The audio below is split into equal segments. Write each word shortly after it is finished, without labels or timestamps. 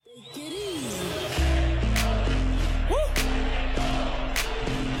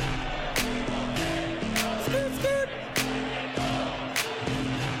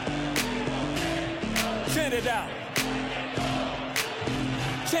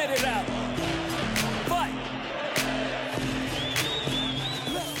Get it out. Fight.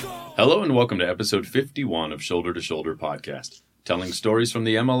 Hello and welcome to episode 51 of Shoulder to Shoulder Podcast, telling stories from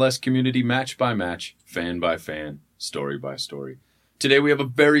the MLS community match by match, fan by fan, story by story. Today we have a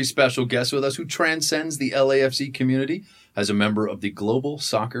very special guest with us who transcends the LAFC community as a member of the global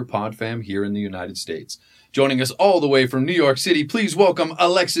soccer pod fam here in the United States. Joining us all the way from New York City, please welcome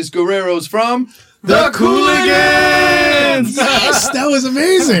Alexis Guerreros from The Cooligans! Yes, that was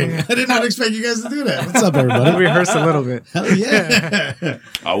amazing. I did not expect you guys to do that. What's up, everybody? We rehearsed a little bit. Hell yeah.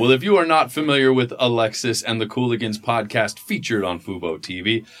 Well, if you are not familiar with Alexis and the Cooligans podcast featured on Fubo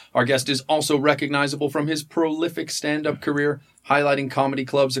TV, our guest is also recognizable from his prolific stand-up career, highlighting comedy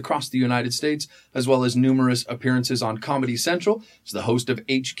clubs across the United States, as well as numerous appearances on Comedy Central. He's the host of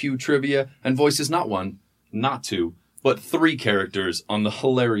HQ Trivia and voices not one, not two, but three characters on the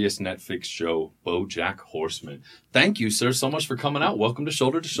hilarious Netflix show BoJack Horseman. Thank you, sir, so much for coming out. Welcome to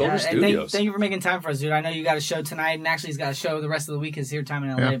Shoulder Studios. Thank you for making time for us, dude. I know you got a show tonight, and actually he's got a show the rest of the week. His here time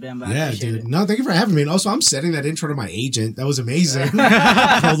in LA, Ben. But Yeah, dude. it. No, thank you for having me. And also, I'm setting that intro to my agent. That was amazing.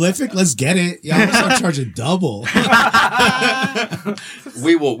 Prolific, let's get it. Yeah, I'm going to start charging double.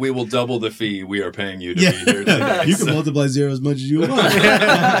 We will double the fee we are paying you to be here today. You can multiply zero as much as you want.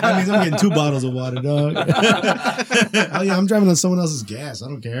 That means I'm getting 2 bottles of water, dog. Oh, yeah, I'm driving on someone else's gas. I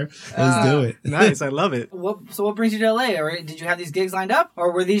don't care. Let's do it. Nice, I love it. So what brings you to LA? Or did you have these gigs lined up?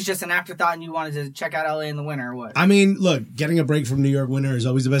 Or were these just an afterthought and you wanted to check out LA in the winter or what? I mean, look, getting a break from New York winter is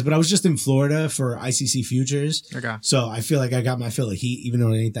always the best, but I was just in Florida for ICC Futures. Okay. So I feel like I got my fill of heat, even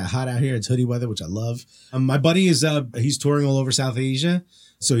though it ain't that hot out here. It's hoodie weather, which I love. My buddy is, he's touring all over South Asia.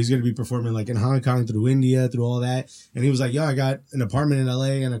 So he's going to be performing like in Hong Kong, through India, through all that. And he was like, yo, I got an apartment in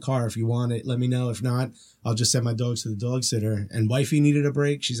LA and a car. If you want it, let me know. If not, I'll just send my dogs to the dog sitter. And wifey needed a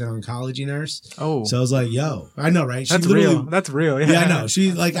break. She's an oncology nurse. Oh. So I was like, yo, I know, right? That's real. That's real. Yeah. Yeah, I know.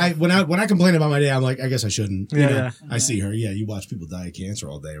 She like when I complain about my day, I'm like, I guess I shouldn't. You know? Yeah. I see her. Yeah, you watch people die of cancer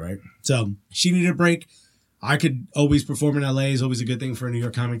all day, right? So she needed a break. I could always perform in LA. Is always a good thing for a New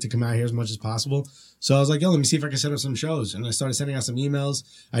York comic to come out here as much as possible. So I was like, yo, let me see if I can set up some shows. And I started sending out some emails.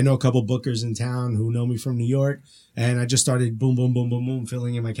 I know a couple bookers in town who know me from New York. And I just started boom, boom, boom, boom, boom,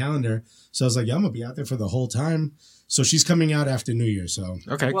 filling in my calendar. So I was like, yo, I'm going to be out there for the whole time. So she's coming out after New Year. So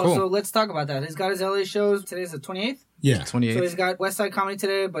Okay, Well, cool. so let's talk about that. He's got his LA shows. Today's the 28th. yeah. 28. So he's got West Side Comedy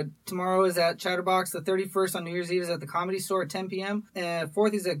today, but tomorrow is at Chatterbox. The 31st on New Year's Eve is at the Comedy Store at 10 p.m. And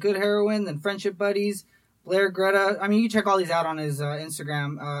 4th he's at Good Heroin, then Friendship Buddies, Blair Greta. I mean, you can check all these out on his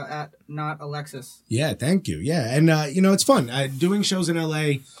Instagram at Not Alexis. Yeah, thank you. Yeah, and it's fun. Doing shows in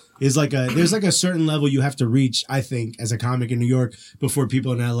LA is there's like a certain level you have to reach, I think, as a comic in New York before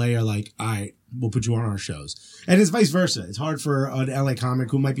people in LA are like, all right, we'll put you on our shows. And it's vice versa. It's hard for an LA comic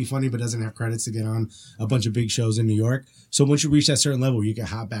who might be funny but doesn't have credits to get on a bunch of big shows in New York. So once you reach that certain level, you can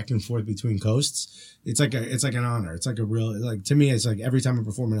hop back and forth between coasts. It's like an honor. It's like a real, like, to me, it's like every time I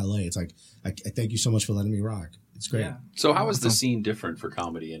perform in LA, it's like, I thank you so much for letting me rock. It's great. Yeah. So how is the scene different for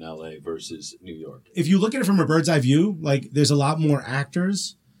comedy in LA versus New York? If you look at it from a bird's eye view, like there's a lot more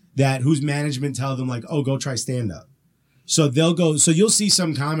actors that whose management tell them like, oh, go try stand up. So they'll go. So you'll see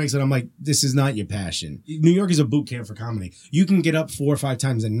some comics that I'm like, this is not your passion. New York is a boot camp for comedy. You can get up 4 or 5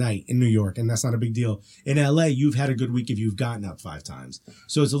 times a night in New York, and that's not a big deal. In LA, you've had a good week if you've gotten up 5 times.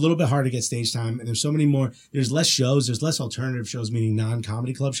 So it's a little bit hard to get stage time. And there's so many more. There's less shows. There's less alternative shows, meaning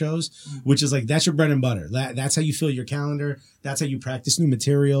non-comedy club shows, which is like, that's your bread and butter. That's how you fill your calendar. That's how you practice new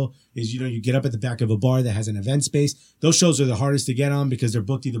material is, you get up at the back of a bar that has an event space. Those shows are the hardest to get on because they're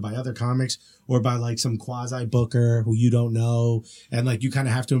booked either by other comics or by like some quasi booker who you don't know. And like, you kind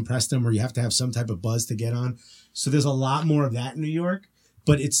of have to impress them or you have to have some type of buzz to get on. So there's a lot more of that in New York,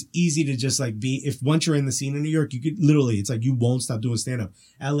 but it's easy to just like if once you're in the scene in New York, you could literally, it's like you won't stop doing stand up.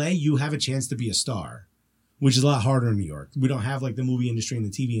 LA, you have a chance to be a star, which is a lot harder in New York. We don't have like the movie industry and the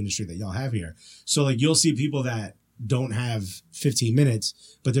TV industry that y'all have here. So like, you'll see people that don't have 15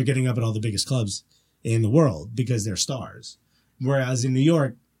 minutes, but they're getting up at all the biggest clubs in the world because they're stars. Whereas in New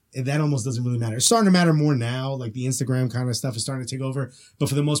York, that almost doesn't really matter. It's starting to matter more now. Like the Instagram kind of stuff is starting to take over. But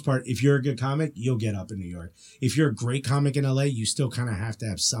for the most part, if you're a good comic, you'll get up in New York. If you're a great comic in LA, you still kind of have to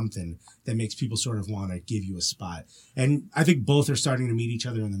have something that makes people sort of want to give you a spot. And I think both are starting to meet each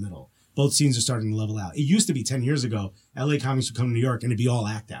other in the middle. Both scenes are starting to level out. It used to be 10 years ago, LA comics would come to New York and it'd be all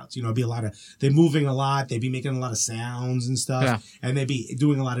act outs. You know, it'd be a lot of, they're moving a lot. They'd be making a lot of sounds and stuff. Yeah. And they'd be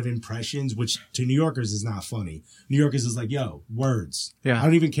doing a lot of impressions, which to New Yorkers is not funny. New Yorkers is like, yo, words. Yeah. I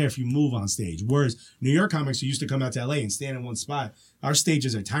don't even care if you move on stage. Words. New York comics who used to come out to LA and stand in one spot. Our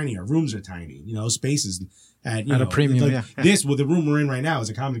stages are tiny. Our rooms are tiny. You know, spaces at a premium, like yeah. This, well, the room we're in right now is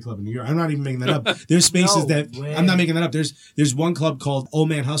a comedy club in New York. I'm not even making that up. There's spaces No that, way. I'm not making that up. There's one club called Old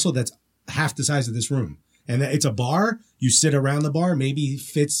Man Hustle that's half the size of this room. And it's a bar. You sit around the bar, maybe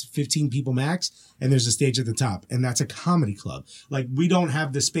fits 15 people max, and there's a stage at the top. And that's a comedy club. Like, we don't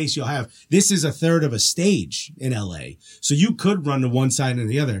have the space you'll have. This is a third of a stage in LA. So you could run to one side and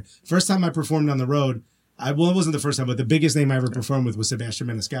the other. First time I performed on the road, well, it wasn't the first time, but the biggest name I ever performed with was Sebastian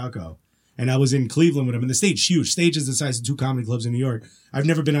Maniscalco. And I was in Cleveland with him. And the stage, huge. Stage is the size of 2 comedy clubs in New York. I've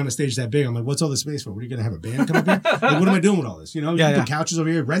never been on a stage that big. I'm like, what's all this space for? What are you going to have a band come up here? Like, what am I doing with all this? You know, you put couches over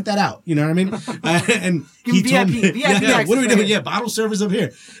here, rent that out. You know what I mean? And he told me, VIP what are we doing? access. Yeah, bottle service up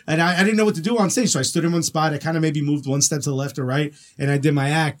here. And I didn't know what to do on stage. So I stood in one spot. I kind of maybe moved one step to the left or right. And I did my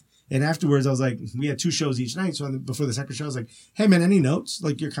act. And afterwards, I was like, we had 2 shows each night. So before the second show, I was like, hey, man, any notes?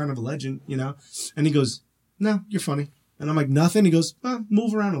 Like, you're kind of a legend, you know? And he goes, no, you're funny. And I'm like, nothing. He goes, well,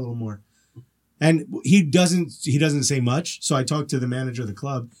 move around a little more. And he doesn't say much. So I talked to the manager of the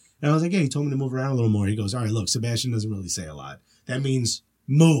club and I was like, hey, he told me to move around a little more. He goes, all right, look, Sebastian doesn't really say a lot. That means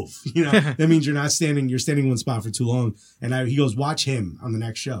move. You know, that means you're standing in one spot for too long. And he goes, watch him on the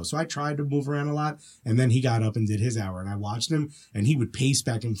next show. So I tried to move around a lot. And then he got up and did his hour and I watched him and he would pace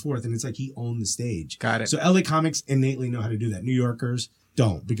back and forth. And it's like he owned the stage. Got it. So LA comics innately know how to do that. New Yorkers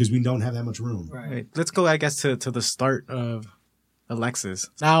don't, because we don't have that much room. Right. Let's go, I guess, to the start of Alexis.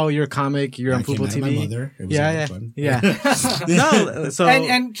 Now you're a comic. You're on I came Fubo out of TV. my mother. It was a lot of fun. No, so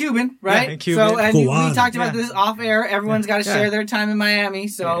And Cuban, right? and Cuban. So, and Go we on. talked about this off air. Everyone's got to Yeah. share their time in Miami.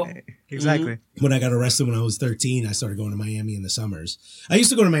 So, exactly. When I got arrested when I was 13, I started going to Miami in the summers. I used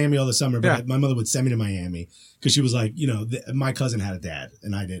to go to Miami all the summer, but Yeah. my mother would send me to Miami because she was like, you know, my cousin had a dad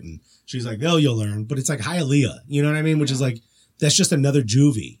and I didn't. She was like, oh, you'll learn. But it's like Hialeah, you know what I mean? Which is like, that's just another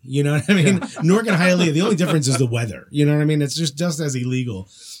juvie. You know what I mean? Newark and Hialeah, the only difference is the weather. You know what I mean? It's just as illegal.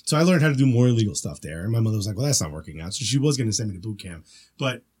 So I learned how to do more illegal stuff there. And my mother was like, well, that's not working out. So she was going to send me to boot camp.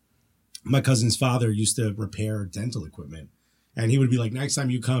 But my cousin's father used to repair dental equipment. And he would be like, next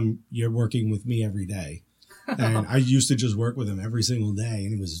time you come, you're working with me every day. And I used to just work with him every single day.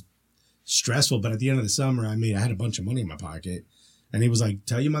 And it was stressful. But at the end of the summer, I had a bunch of money in my pocket. And he was like,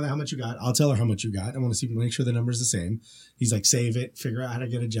 tell your mother how much you got. I'll tell her how much you got. I want to make sure the number's the same. He's like, save it, figure out how to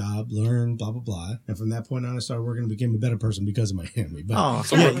get a job, learn, blah, blah, blah. And from that point on, I started working and became a better person because of Miami. But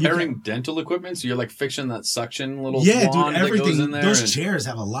So repairing dental equipment, so you're like fixing that suction little yeah, wand dude, that goes everything. in there. Those and- chairs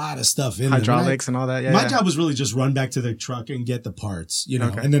have a lot of stuff in Hydraulics them. and all that. Yeah, My yeah. job was really just run back to the truck and get the parts, you know,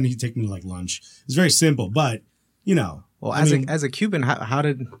 Okay. and then he'd take me to like lunch. It's very simple, but you know. Well, I as mean, a Cuban, how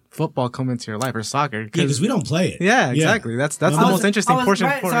did football come into your life or soccer? yeah, because we don't play it. Yeah, exactly. That's the I most was- interesting portion.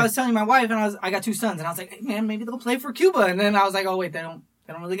 Right, so I was telling my wife, and I got 2 sons, and I was like, hey, man, maybe they'll play for Cuba. And then I was like, oh wait, they don't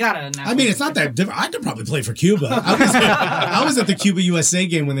really got it. I mean, it's not that different. I could probably play for Cuba. I was at the Cuba USA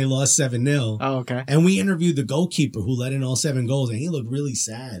game when they lost 7-0. Oh, okay. And we interviewed the goalkeeper who let in all 7 goals, and he looked really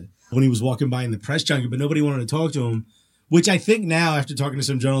sad when he was walking by in the press junket, but nobody wanted to talk to him, which I think now, after talking to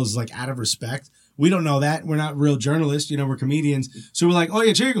some journalists, is like out of respect. We don't know that. We're not real journalists. You know, we're comedians. So we're like, oh,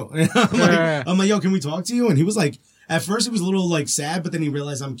 yeah, Chico. I'm like, yo, can we talk to you? And he was like, at first he was a little like sad, but then he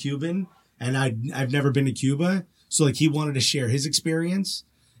realized I'm Cuban and I've never been to Cuba. So like he wanted to share his experience.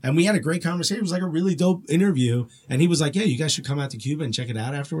 And we had a great conversation. It was like a really dope interview. And he was like, yeah, you guys should come out to Cuba and check it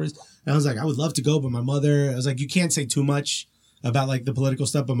out afterwards. And I was like, I would love to go, but my mother, I was like, you can't say too much about like the political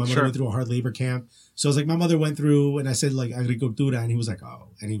stuff, but my mother went through a hard labor camp. So I was like, my mother went through, and I said like agricultura, and he was like, oh,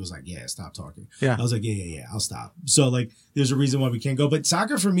 and he was like, yeah, stop talking. Yeah. I was like, yeah, I'll stop. So like, there's a reason why we can't go. But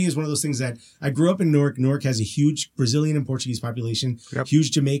soccer for me is one of those things that I grew up in Newark. Newark has a huge Brazilian and Portuguese population,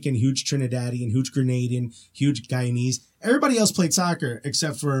 huge Jamaican, huge Trinidadian, huge Grenadian, huge Guyanese. Everybody else played soccer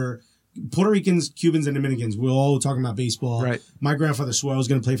except for Puerto Ricans, Cubans, and Dominicans. We're all talking about baseball. Right. My grandfather swore I was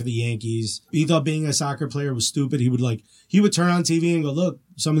going to play for the Yankees. He thought being a soccer player was stupid. He would turn on TV and go, look,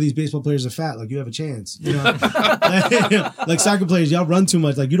 some of these baseball players are fat. Like, you have a chance. You know, like soccer players, y'all run too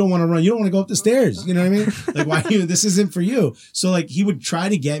much. Like, you don't want to run. You don't want to go up the stairs. You know what I mean? Like, why? This isn't for you. So like, he would try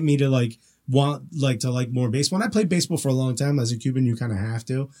to get me to want more baseball. And I played baseball for a long time. As a Cuban, you kind of have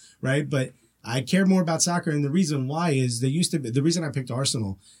to, right? But I care more about soccer, and the reason why is the reason I picked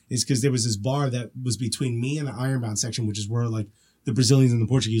Arsenal is because there was this bar that was between me and the Ironbound section, which is where like the Brazilians and the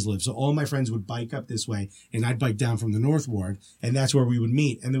Portuguese live. So all my friends would bike up this way, and I'd bike down from the North Ward, and that's where we would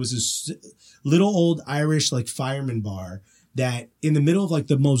meet. And there was this little old Irish like fireman bar that in the middle of like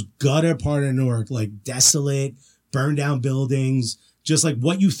the most gutter part of Newark, like desolate, burned down buildings, just like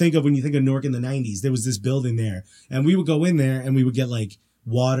what you think of when you think of Newark in the 90s. There was this building there, and we would go in there and we would get like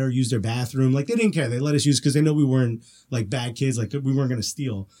water, use their bathroom. Like they didn't care. They let us use because they know we weren't like bad kids. Like we weren't going to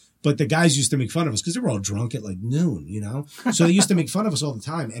steal. But the guys used to make fun of us because they were all drunk at like noon, you know? So they used to make fun of us all the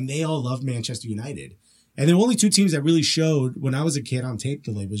time. And they all loved Manchester United. And there were only two teams that really showed when I was a kid on tape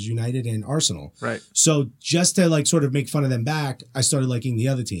delay was United and Arsenal. Right. So just to like sort of make fun of them back, I started liking the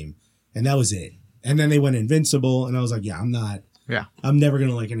other team. And that was it. And then they went invincible. And I was like, yeah, I'm never going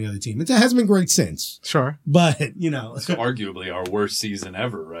to like any other team. It hasn't been great since. Sure. But, you know. It's arguably our worst season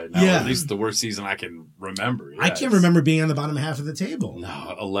ever right now. Yeah. At least the worst season I can remember. I can't remember being on the bottom half of the table.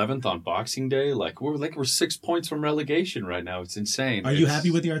 No, 11th on Boxing Day. We're 6 points from relegation right now. It's insane. Are you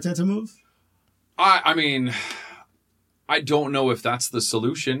happy with the Arteta move? I mean, I don't know if that's the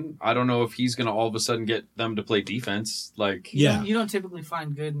solution. I don't know if he's going to all of a sudden get them to play defense. You don't typically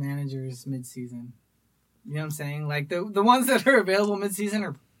find good managers mid-season. You know what I'm saying? Like the ones that are available mid-season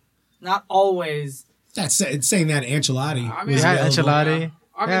are not always. It's saying that Ancelotti. I mean, was available. Ancelotti.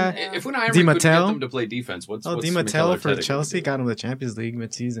 I mean, Yeah. if Unai Emery Di couldn't get Matteo? them to play defense, what's Di Mikel Matteo for Arteta Chelsea gonna got him the Champions League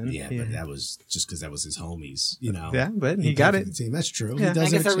mid-season. Yeah, but that was just because that was his homies, you know. Yeah, but he played got for it. the team. That's true. Yeah. He does I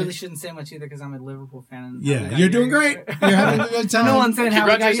guess have I really chance. shouldn't say much either because I'm a Liverpool fan. And Yeah, you're doing great. You're having a good time. No one's saying how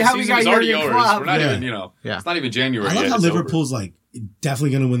we got Congratulations, the season is already Jurgen yours. Klopp. We're not Yeah. even, Yeah. it's not even January I love yet. how It's over. Liverpool's like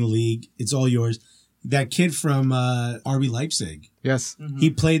definitely going to win the league. It's all yours. That kid from RB Leipzig, Yes. he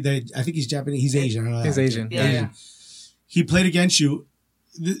played I think he's Japanese. He's Asian. I don't know. He's Asian. Yeah. He played against you.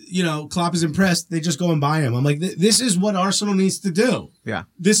 You know, Klopp is impressed. They just go and buy him. I'm like, this is what Arsenal needs to do. Yeah.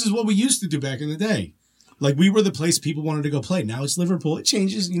 This is what we used to do back in the day. Like, we were the place people wanted to go play. Now it's Liverpool. It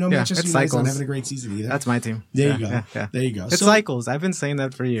changes. You know, Yeah, Manchester it's United's not cycles. having a great season either. That's my team. There you Yeah, go. Yeah, yeah. There you go. It's So, cycles. I've been saying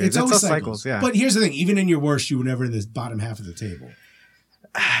that for years. It's always all cycles. Yeah. But here's the thing. Even in your worst, you were never in the bottom half of the table.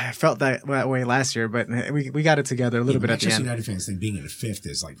 I felt that way last year, but we got it together a little bit at the Manchester end. United fans think being in fifth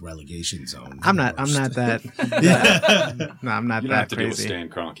is like relegation zone. I'm not that. No, I'm not You don't that have to deal with crazy. Stan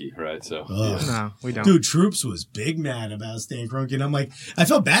Kroenke, right? So Ugh. No, we don't. Dude, Troops was big mad about Stan Kroenke, and I'm like, I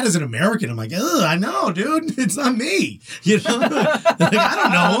felt bad as an American. I'm like, ugh, I know, dude, it's not me. You know, like, I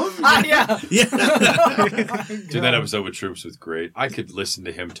don't know him. Yeah. Yeah. Dude, that episode with Troops was great. I could listen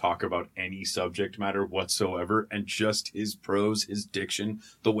to him talk about any subject matter whatsoever, and just his prose, his diction,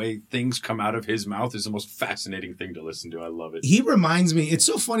 the way things come out of his mouth is the most fascinating thing to listen to. I love it. He reminds me, it's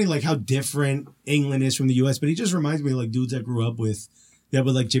so funny, like how different England is from the U.S., but he just reminds me of like dudes I grew up with that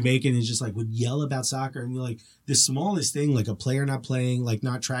were like Jamaican and just like would yell about soccer, and you're like, the smallest thing, like a player not playing, like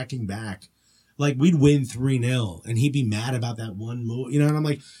not tracking back. Like, we'd win 3-0, and he'd be mad about that one move. You know, and I'm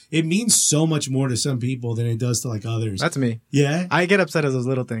like, it means so much more to some people than it does to, like, others. That's me. Yeah? I get upset at those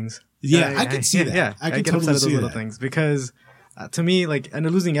little things. Yeah, I can see that. Yeah, I can get totally upset at see those little that. things because to me, like, in a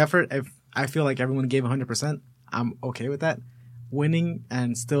losing effort, if I feel like everyone gave 100%, I'm okay with that. Winning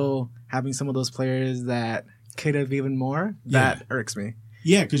and still having some of those players that could have even more, that irks me.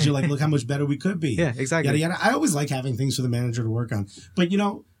 Yeah, because you're like, look how much better we could be. Yeah, exactly. Yada, yada. I always like having things for the manager to work on. But, you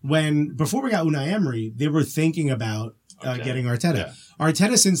know, before we got Unai Emery, they were thinking about getting Arteta. Yeah.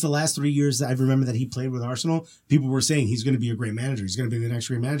 Arteta, since the last 3 years that I remember that he played with Arsenal, people were saying he's going to be a great manager. He's going to be the next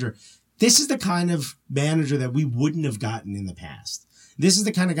great manager. This is the kind of manager that we wouldn't have gotten in the past. This is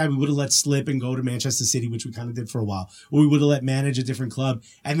the kind of guy we would have let slip and go to Manchester City, which we kind of did for a while. Or we would have let manage a different club,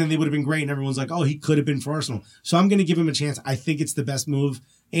 and then they would have been great, and everyone's like, oh, he could have been for Arsenal. So I'm going to give him a chance. I think it's the best move.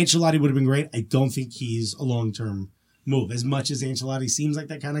 Ancelotti would have been great. I don't think he's a long-term move. As much as Ancelotti seems like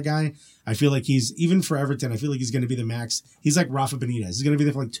that kind of guy, I feel like even for Everton, I feel like he's going to be the max. He's like Rafa Benitez. He's going to be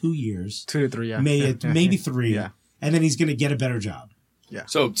there for like 2 years. 2 to 3, yeah. Maybe 3. Yeah. And then he's going to get a better job.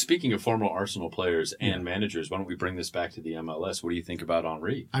 So, speaking of former Arsenal players and managers, why don't we bring this back to the MLS? What do you think about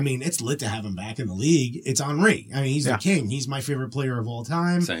Henry? I mean, it's lit to have him back in the league. It's Henry. I mean, he's the king. He's my favorite player of all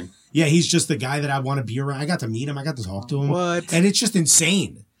time. Same. Yeah, he's just the guy that I want to be around. I got to meet him. I got to talk to him. What? And it's just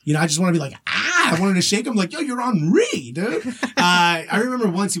insane. You know, I just want to be like, I wanted to shake him like, yo, you're Henry, dude. I remember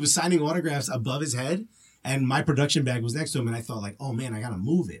once he was signing autographs above his head, and my production bag was next to him, and I thought like, oh man, I gotta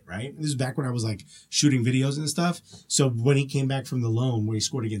move it, right? This is back when I was like shooting videos and stuff. So when he came back from the loan where he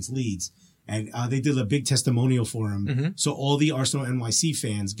scored against Leeds, and they did a big testimonial for him. Mm-hmm. So all the Arsenal NYC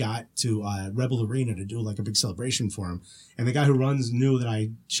fans got to Rebel Arena to do like a big celebration for him. And the guy who runs knew that I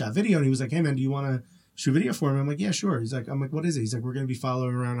shot video, and he was like, hey man, do you want to shoot video for him. I'm like, yeah, sure. I'm like, what is it? He's like, we're going to be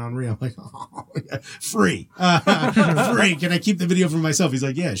following around Henri. I'm like, oh, yeah. Free. Free. Can I keep the video for myself? He's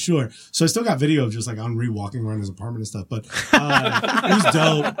like, yeah, sure. So I still got video of just like Henri walking around his apartment and stuff, but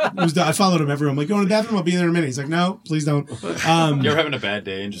it was dope. I followed him everywhere. I'm like, going to the bathroom? I'll be there in a minute. He's like, no, please don't. You're having a bad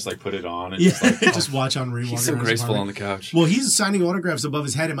day and just like put it on and just like, just watch Henri walking he's so around graceful on the couch. Well, he's signing autographs above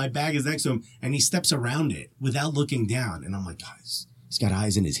his head and my bag is next to him and he steps around it without looking down. And I'm like, guys, he's got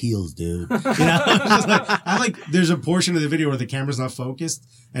eyes in his heels, dude. You know, I like, there's a portion of the video where the camera's not focused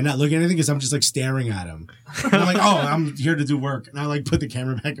and not looking at anything because I'm just like staring at him. And I'm like, oh, I'm here to do work. And I like put the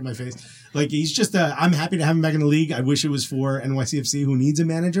camera back in my face. Like, he's just, I'm happy to have him back in the league. I wish it was for NYCFC who needs a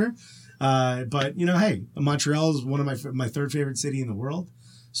manager. But you know, hey, Montreal is one of my third favorite city in the world.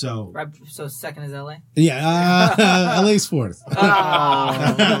 So, Right, so second is LA? Yeah, LA's fourth.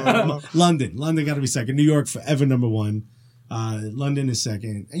 Oh. London got to be second. New York forever number one. London is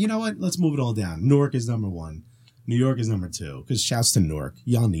second. And you know what? Let's move it all down. Newark is number one. New York is number two. Because shouts to Newark.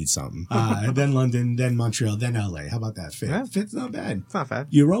 Y'all need something. Then London, then Montreal, then LA. How about that? Fifth. Yeah. Fifth's not bad. It's not bad.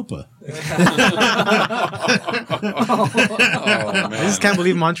 Europa. I just can't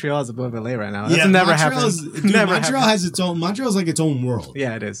believe Montreal is above LA right now. That's never happened. Montreal has its own. Montreal's like its own world.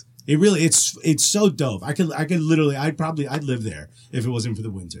 Yeah, it is. It really. It's so dope. I'd literally. I'd live there if it wasn't for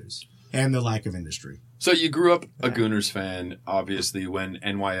the winters and the lack of industry. So you grew up a Gooners fan. Obviously, when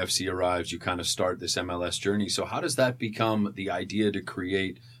NYFC arrives, you kind of start this MLS journey. So how does that become the idea to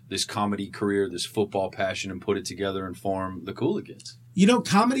create this comedy career, this football passion, and put it together and form the Cooligans? You know,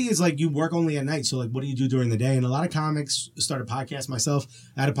 comedy is like you work only at night. So like, what do you do during the day? And a lot of comics start a podcast. Myself,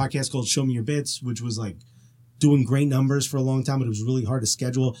 I had a podcast called Show Me Your Bits, which was like doing great numbers for a long time, but it was really hard to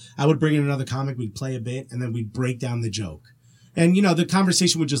schedule. I would bring in another comic, we'd play a bit, and then we'd break down the joke. And, you know, the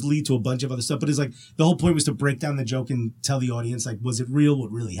conversation would just lead to a bunch of other stuff. But it's like the whole point was to break down the joke and tell the audience, like, was it real?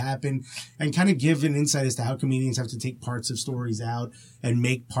 What really happened? And kind of give an insight as to how comedians have to take parts of stories out and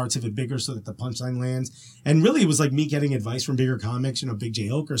make parts of it bigger so that the punchline lands. And really, it was like me getting advice from bigger comics, you know, Big J.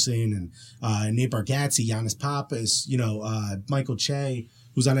 Okerson and Nate Bargatze, Giannis Papas, you know, Michael Che,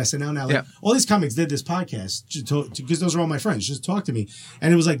 who's on SNL now. Like, yeah. All these comics did this podcast because those are all my friends. Just talk to me.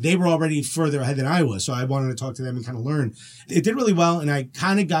 And it was like they were already further ahead than I was. So I wanted to talk to them and kind of learn. It did really well. And I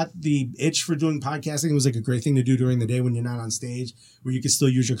kind of got the itch for doing podcasting. It was like a great thing to do during the day when you're not on stage, where you could still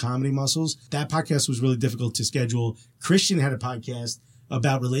use your comedy muscles. That podcast was really difficult to schedule. Christian had a podcast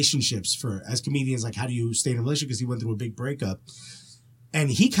about relationships as comedians, like how do you stay in a relationship, because he went through a big breakup. And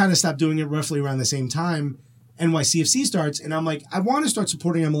he kind of stopped doing it roughly around the same time NYCFC starts, and I'm like, I want to start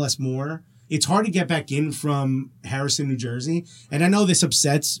supporting MLS more. It's hard to get back in from Harrison, New Jersey. And I know this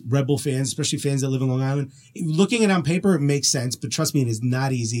upsets Red Bull fans, especially fans that live in Long Island. Looking at it on paper, it makes sense, but trust me, it is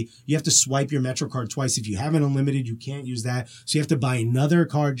not easy. You have to swipe your MetroCard twice. If you have an unlimited, you can't use that. So you have to buy another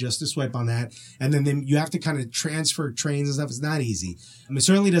card just to swipe on that. And then you have to kind of transfer trains and stuff. It's not easy. I mean, it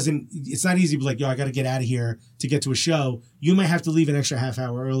certainly it's not easy to be like, yo, I got to get out of here to get to a show. You might have to leave an extra half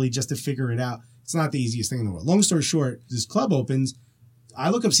hour early just to figure it out. It's not the easiest thing in the world. Long story short, this club opens. I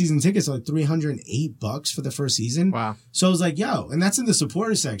look up season tickets like $308 for the first season. Wow. So I was like, yo, and that's in the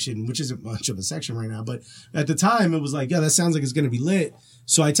supporter section, which isn't much of a section right now. But at the time, it was like, yo, that sounds like it's going to be lit.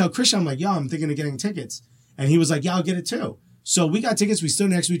 So I tell Christian, I'm like, yo, I'm thinking of getting tickets. And he was like, yeah, I'll get it too. So we got tickets. We stood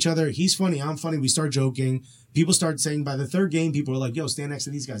next to each other. He's funny. I'm funny. We start joking. People start saying by the third game, people were like, yo, stand next to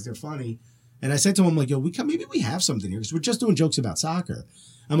these guys. They're funny. And I said to him, like, yo, maybe we have something here because we're just doing jokes about soccer.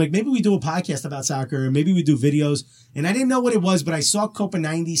 I'm like, maybe we do a podcast about soccer, or maybe we do videos. And I didn't know what it was, but I saw Copa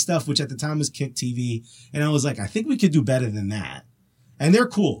 90 stuff, which at the time was Kick TV. And I was like, I think we could do better than that. And they're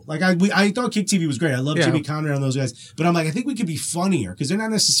cool. Like, I thought Kick TV was great. I love Jimmy Conrad and those guys. But I'm like, I think we could be funnier, because they're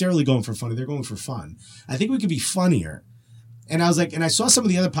not necessarily going for funny. They're going for fun. I think we could be funnier. And I was like, and I saw some of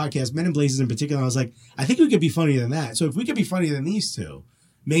the other podcasts, Men in Blazers in particular, and I was like, I think we could be funnier than that. So if we could be funnier than these two,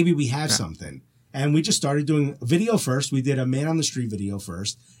 maybe we have something. And we just started doing video first. We did a Man on the Street video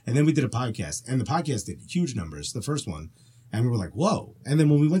first, and then we did a podcast. And the podcast did huge numbers, the first one. And we were like, whoa. And then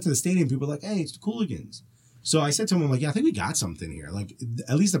when we went to the stadium, people were like, hey, it's the Cooligans. So I said to him, I'm like, yeah, I think we got something here. Like,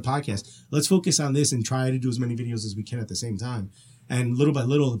 at least the podcast. Let's focus on this and try to do as many videos as we can at the same time. And little by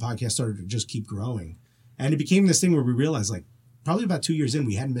little, the podcast started to just keep growing. And it became this thing where we realized, like, probably about 2 years in,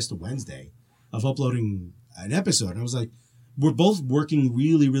 we hadn't missed a Wednesday of uploading an episode. And I was like, we're both working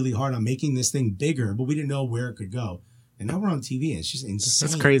really, really hard on making this thing bigger, but we didn't know where it could go. And now we're on TV. It's just insane.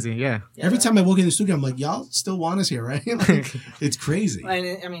 That's crazy, yeah. Every time I walk in the studio, I'm like, y'all still want us here, right? Like, it's crazy.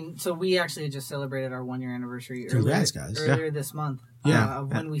 And I mean, so we actually just celebrated our 1 year anniversary Congrats, guys. earlier this month. Yeah.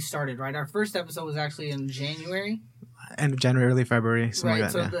 Of when we started, right? Our first episode was actually in January. end of January, early February, something Right.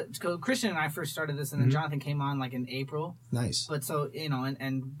 like So, that. so Christian and I first started this, and then Jonathan came on like in April. Nice. But so,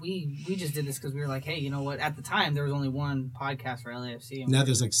 and we just did this because we were like, hey, you know what? At the time, there was only one podcast for LAFC. And Now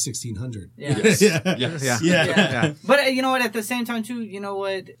there's like 1,600. Yeah. Yes. Yeah. Yes. Yeah. Yeah. Yeah. But you know what? At the same time, too, you know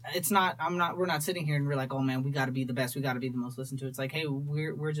what? It's not. We're not sitting here and we're like, oh man, we got to be the best. We got to be the most listened to. It's like, hey,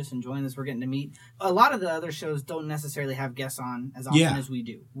 we're just enjoying this. We're getting to meet. A lot of the other shows don't necessarily have guests on as often Yeah. as we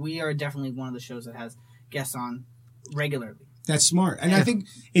do. We are definitely one of the shows that has guests on regularly. That's smart. And I think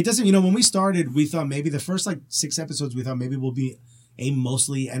it doesn't, when we started, we thought maybe the first like 6 episodes, we thought maybe we'll be a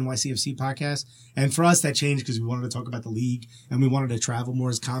mostly NYCFC podcast. And for us, that changed because we wanted to talk about the league and we wanted to travel more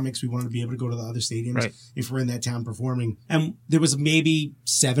as comics. We wanted to be able to go to the other stadiums if we're in that town performing. And there was maybe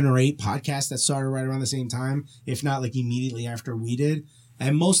 7 or 8 podcasts that started right around the same time, if not like immediately after we did.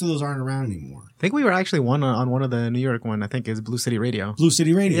 And most of those aren't around anymore. I think we were actually on one of the New York one. I think is Blue City Radio. Blue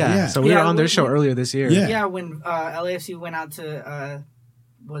City Radio, yeah. So we were on their show earlier this year. Yeah. Yeah, when LAFC went out to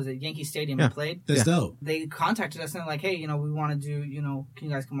was it Yankee Stadium and played? That's dope. They contacted us and they're like, hey, we want to do, can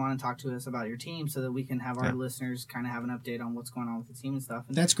you guys come on and talk to us about your team so that we can have our listeners kind of have an update on what's going on with the team and stuff.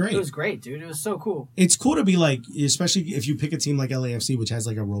 And that's great. It was great, dude. It was so cool. It's cool to be like, especially if you pick a team like LAFC, which has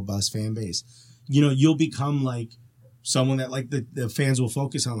like a robust fan base, you'll become like someone that like the fans will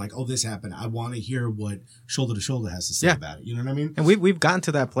focus on, like, oh, this happened. I want to hear what Shoulder to Shoulder has to say about it. You know what I mean? And we've gotten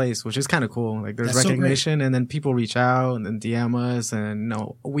to that place, which is kind of cool. Like there's That's recognition, and then people reach out and then DM us, and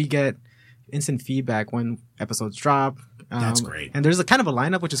we get instant feedback when episodes drop. That's great. And there's a kind of a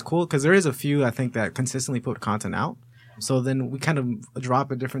lineup, which is cool because there is a few I think that consistently put content out. So then we kind of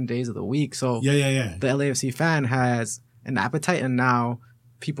drop at different days of the week. So yeah. The LAFC fan has an appetite, and now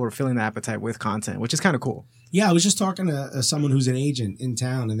people are filling the appetite with content, which is kind of cool. Yeah, I was just talking to someone who's an agent in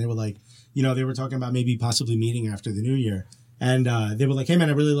town, and they were like, they were talking about maybe possibly meeting after the new year. And they were like, hey, man,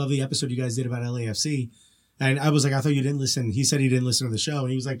 I really love the episode you guys did about LAFC. And I was like, I thought you didn't listen. He said he didn't listen to the show. And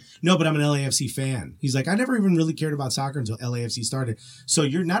he was like, no, but I'm an LAFC fan. He's like, I never even really cared about soccer until LAFC started. So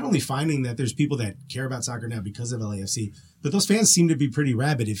you're not only finding that there's people that care about soccer now because of LAFC, but those fans seem to be pretty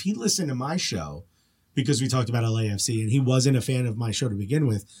rabid. If he listened to my show because we talked about LAFC and he wasn't a fan of my show to begin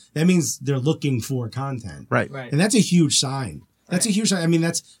with, that means they're looking for content. Right. And that's a huge sign. That's a huge sign. I mean,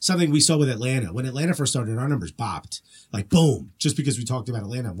 that's something we saw with Atlanta. When Atlanta first started, our numbers popped. Like, boom, just because we talked about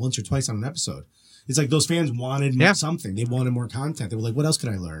Atlanta once or twice on an episode. It's like those fans wanted something. They wanted more content. They were like, what else could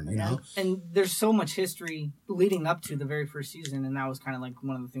I learn? You know? And there's so much history leading up to the very first season. And that was kind of like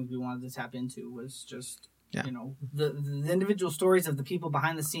one of the things we wanted to tap into was just, the individual stories of the people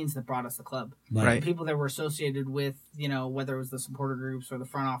behind the scenes that brought us the club. Right. The people that were associated with, whether it was the supporter groups or the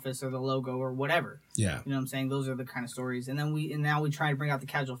front office or the logo or whatever. Yeah. You know what I'm saying? Those are the kind of stories. And then now we try to bring out the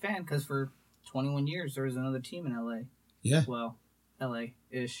casual fan because for 21 years there was another team in LA. Yeah. Well,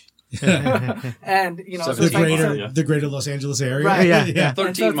 LA-ish. And, so the it's greater, the greater Los Angeles area. Right. Yeah.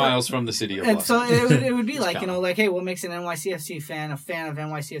 13 miles from the city of and Los so Angeles. it would be like, hey, what makes an NYCFC fan a fan of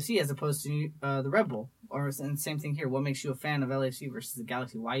NYCFC as opposed to the Red Bull? Or and same thing here. What makes you a fan of LAFC versus the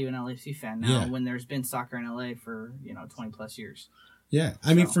Galaxy? Why are you an LAFC fan now when there's been soccer in LA for 20 plus years? Yeah,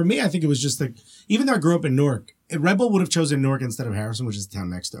 I mean, for me, I think it was just like, even though I grew up in Newark, Red Bull would have chosen Newark instead of Harrison, which is the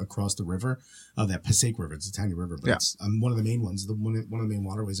town across the river, that Passaic River. It's a tiny river, but it's one of the main ones, one of the main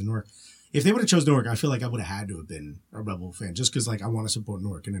waterways in Newark. If they would have chose Newark, I feel like I would have had to have been a Red Bull fan, just because like I want to support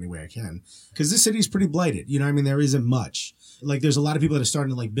Newark in any way I can. Because this city's pretty blighted, I mean, there isn't much. Like, there's a lot of people that are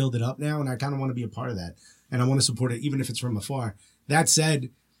starting to like build it up now, and I kind of want to be a part of that, and I want to support it, even if it's from afar. That said,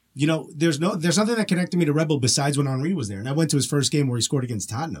 there's nothing that connected me to Red Bull besides when Henry was there. And I went to his first game where he scored against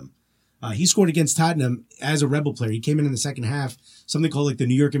Tottenham. He scored against Tottenham as a Red Bull player. He came in the second half, something called like the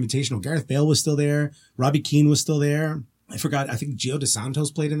New York Invitational. Gareth Bale was still there. Robbie Keane was still there. I think Gio Dos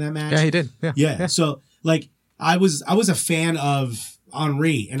Santos played in that match. Yeah, he did. Yeah. So like I was a fan of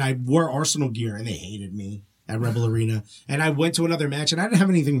Henry, and I wore Arsenal gear, and they hated me at Red Bull Arena. And I went to another match, and I didn't have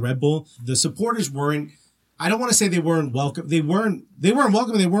anything Red Bull. The supporters weren't. I don't want to say they weren't welcome. They weren't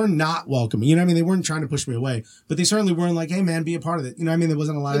welcome. They weren't not welcoming. You know what I mean? They weren't trying to push me away, but they certainly weren't like, hey man, be a part of it. You know what I mean? There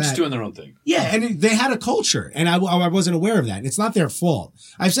wasn't a lot of that. They're just doing their own thing. Yeah. And they had a culture, and I wasn't aware of that. And it's not their fault.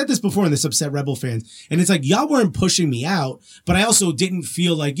 I've said this before in this upset Rebel fans, and it's like, y'all weren't pushing me out, but I also didn't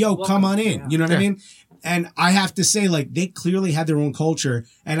feel like, yo, come on in. You know what I mean? And I have to say, like, they clearly had their own culture,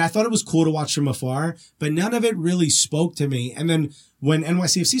 and I thought it was cool to watch from afar, but none of it really spoke to me. And then when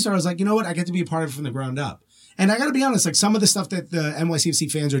NYCFC started, I was like, you know what? I get to be a part of it from the ground up. And I got to be honest, like, some of the stuff that the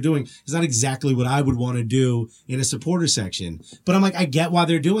NYCFC fans are doing is not exactly what I would want to do in a supporter section. But I'm like, I get why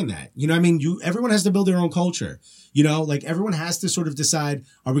they're doing that. You know what I mean? Everyone has to build their own culture. Like, everyone has to sort of decide,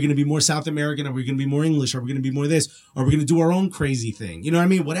 are we going to be more South American? Are we going to be more English? Are we going to be more this? Are we going to do our own crazy thing? You know what I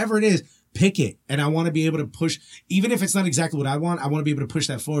mean? Whatever it is, pick it. And I want to be able to push, even if it's not exactly what I want to be able to push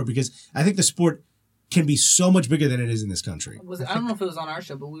that forward because I think the sport can be so much bigger than it is in this country. I don't know if it was on our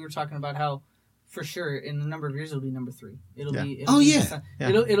show, but we were talking about how, for sure, in a number of years, it'll be number 3. It'll be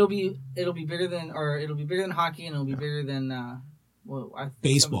it'll be bigger than hockey, and it'll be bigger than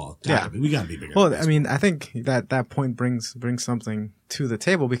baseball. We gotta be bigger. Well, I mean, I think that point brings something to the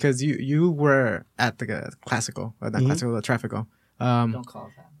table because you were at the Classical, not Classical, the Trafico. Don't call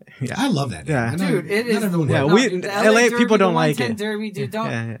it that. Yeah. I love that. Yeah, dude, it is. Yeah, LA people don't like it. Derby, dude,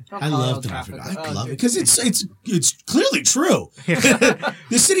 don't. I love traffic. I love it because it's clearly true.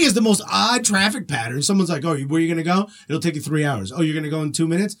 This city has the most odd traffic pattern. Someone's like, "Oh, where are you gonna go? It'll take you 3 hours. Oh, you're gonna go in 2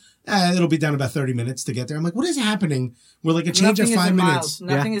 minutes? It'll be down about 30 minutes to get there." I'm like, "What is happening? We're like a change of 5 minutes.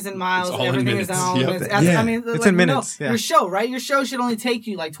 Nothing is in miles. It's all in Everything minutes. is all in Yep. minutes. Yeah. I mean, It's in minutes. Your show, right? Your show should only take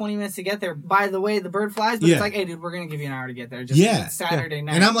you like 20 minutes to get there. By the way, the bird flies, but it's like, hey, dude, we're gonna give you an hour to get there. Just it's Saturday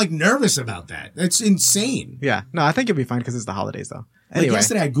night. And I'm like nervous about that. That's insane. Yeah, no, I think you'll be fine because it's the holidays though. Anyway, Like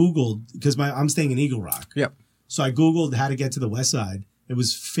yesterday, I Googled because I'm staying in Eagle Rock. Yep. So I Googled how to get to the West Side. It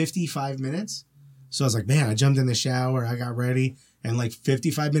was 55 minutes. So I was like, man, I jumped in the shower, I got ready, and like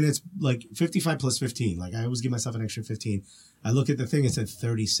 55 minutes, like 55 plus 15. Like I always give myself an extra 15. I look at the thing, it said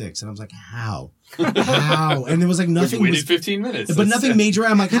 36. And I was like, how? How? And there was like nothing. You waited 15 minutes. But nothing major.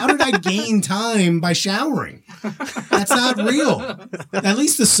 I'm like, how did I gain time by showering? That's not real. At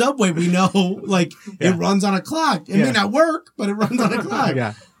least the subway, we know, like, it runs on a clock. It may not work, but it runs on a clock.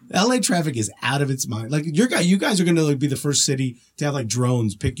 Yeah. LA traffic is out of its mind. Like you guys are going to like be the first city to have like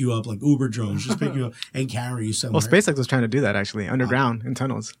drones pick you up, like Uber drones, just pick you up and carry you somewhere. Well, SpaceX was trying to do that actually underground in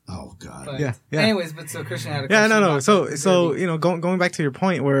tunnels. Oh God. But Yeah. Anyways, but so Christian had a question. No. about So Derby. you know, going back to your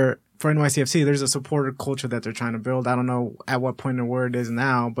point where for NYCFC, there's a supporter culture that they're trying to build. I don't know at what point in where it is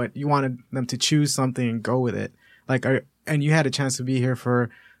now, but you wanted them to choose something and go with it. Like, and you had a chance to be here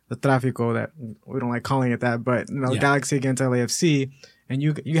for the Tráfico, that we don't like calling it that, but you know, Galaxy against LAFC. And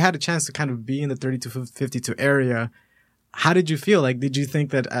you had a chance to kind of be in the 32-52 area. How did you feel? Like, did you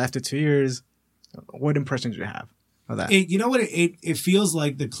think that after 2 years, what impression did you have of that? You know what? It feels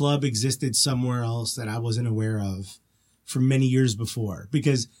like the club existed somewhere else that I wasn't aware of for many years before.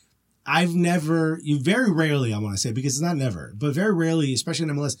 Because very rarely, I want to say, because it's not never, but very rarely, especially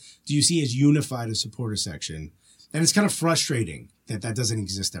in MLS, do you see as unified a supporter section. And it's kind of frustrating that doesn't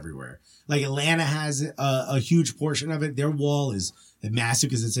exist everywhere. Like Atlanta has a huge portion of it. Their wall is massive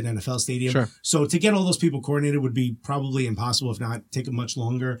because it's an NFL stadium. Sure. So to get all those people coordinated would be probably impossible, if not take much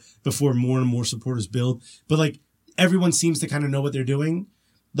longer before more and more supporters build. But like everyone seems to kind of know what they're doing.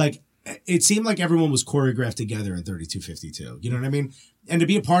 Like it seemed like everyone was choreographed together in 32-52. You know what I mean? And to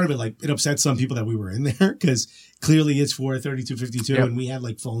be a part of it, like it upset some people that we were in there because clearly it's for 32-52 and we had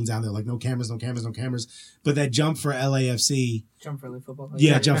like phones down there, like no cameras. But that jump for LAFC. Jump for LA Football Club.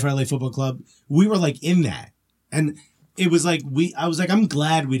 Yeah, jump for LA Football Club. We were like in that. And it was like, I was like, I'm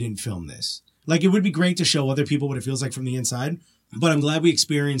glad we didn't film this. Like it would be great to show other people what it feels like from the inside. But I'm glad we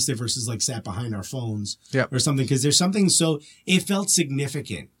experienced it versus like sat behind our phones or something. Because there's something it felt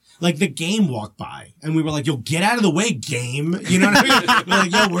significant. Like the game walked by and we were like, yo, get out of the way, game. You know what I mean? We're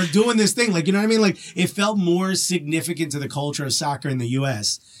like, yo, we're doing this thing. Like, you know what I mean? Like it felt more significant to the culture of soccer in the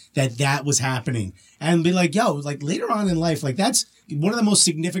US that was happening. And be like, yo, like later on in life, like that's one of the most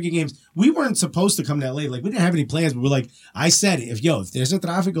significant games. We weren't supposed to come to LA. Like we didn't have any plans, but we're like, I said, if there's a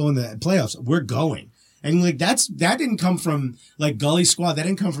Tráfico in the playoffs, we're going. And like that didn't come from like Gully Squad. That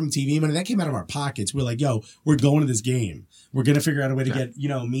didn't come from TV money. That came out of our pockets. We're like, yo, we're going to this game. We're going to figure out a way to get,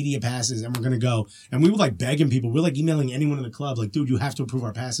 media passes and we're going to go. And we were like begging people. We're like emailing anyone in the club. Like, dude, you have to approve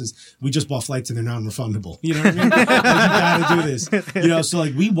our passes. We just bought flights and they're non-refundable. You know what I mean? Like, you got to do this. So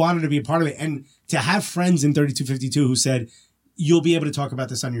like we wanted to be a part of it. And to have friends in 32-52 who said, you'll be able to talk about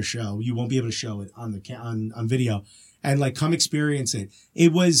this on your show. You won't be able to show it on on video and like come experience it.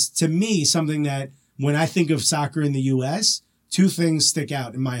 It was to me something that when I think of soccer in the US, two things stick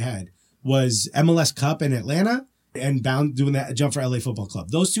out in my head was MLS Cup in Atlanta and doing that jump for LA Football Club.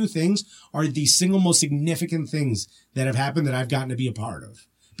 Those two things are the single most significant things that have happened that I've gotten to be a part of.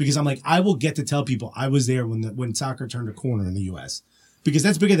 Because I'm like, I will get to tell people I was there when soccer turned a corner in the US. Because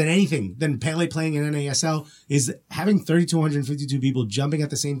that's bigger than anything. Than Pele playing in NASL is having 3,252 people jumping at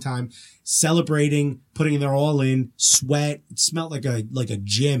the same time, celebrating, putting their all in, sweat. It smelled like a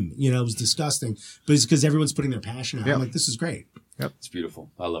gym. It was disgusting. But it's because everyone's putting their passion out. I'm like, this is great. Yep. It's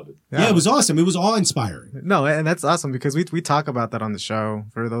beautiful. I love it. Yeah, it was awesome. It was awe-inspiring. No, and that's awesome because we talk about that on the show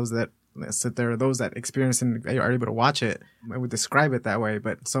for those that sit there, those that experience and are able to watch it. I would describe it that way,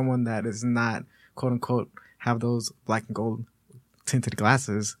 but someone that is not, quote unquote, have those black and gold tinted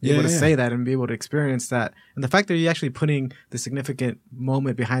glasses, be able to say that and be able to experience that. And the fact that you're actually putting the significant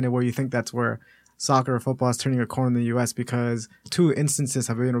moment behind it where you think that's where soccer or football is turning a corner in the U.S. because 2 instances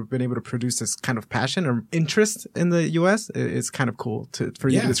have been able to produce this kind of passion or interest in the U.S. It's kind of cool for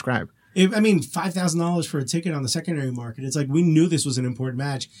you to describe. $5,000 for a ticket on the secondary market. It's like we knew this was an important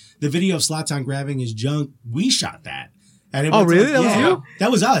match. The video of Zlatan grabbing his junk, we shot that. And it really? That was you?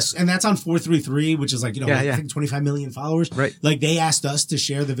 That was us. And that's on 433, which is like, I think 25 million followers. Right. Like they asked us to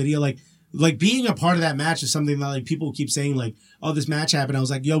share the video. Like being a part of that match is something that like people keep saying like, oh, this match happened. I was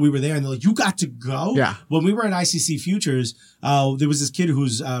like, yo, we were there. And they're like, you got to go? Yeah. When we were at ICC Futures, there was this kid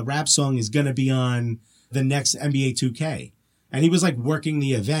whose rap song is going to be on the next NBA 2K. And he was like working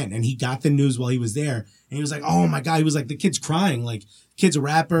the event and he got the news while he was there. And he was like, oh my God. He was like, the kid's crying. Like, kid's a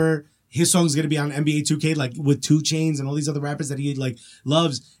rapper. His song's going to be on NBA 2K, like with 2 Chainz and all these other rappers that he like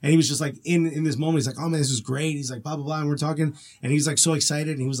loves. And he was just like in this moment, he's like, oh man, this is great. He's like, blah, blah, blah. And we're talking and he's like so excited.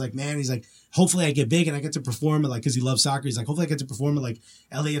 And he was like, man, he's like, hopefully I get big and I get to perform at like, cause he loves soccer. He's like, hopefully I get to perform at like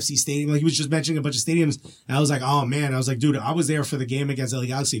LAFC Stadium. Like he was just mentioning a bunch of stadiums. And I was like, oh man, I was like, dude, I was there for the game against LA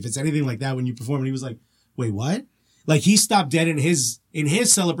Galaxy. If it's anything like that when you perform. And he was like, wait, what? Like he stopped dead in his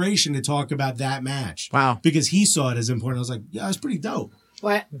celebration to talk about that match. Wow. Because he saw it as important. I was like, yeah, it's pretty dope.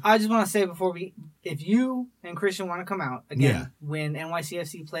 But I just want to say if you and Christian want to come out again when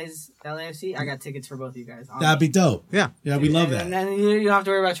NYCFC plays LAFC, I got tickets for both of you guys. That'd be dope. Yeah. Yeah, we love that. And then you don't have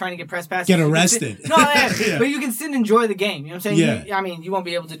to worry about trying to get press passes. Get arrested. But you can sit and enjoy the game. You know what I'm saying? Yeah. You won't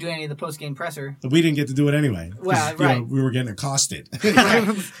be able to do any of the post-game presser. But we didn't get to do it anyway. Well, right. We were getting accosted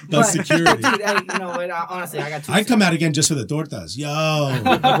But security. Dude, hey, you know what? Honestly, I got 2 I'd come out again just for the tortas.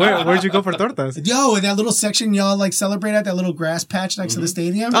 Yo. Where'd you go for tortas? Yo, in that little section y'all like celebrate at, that little grass patch next to the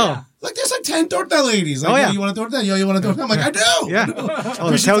stadium. Oh. Like there's like 10 torta ladies. Like, yo, you want a torta? Yo, you want a torta? I'm like, I do. Yeah.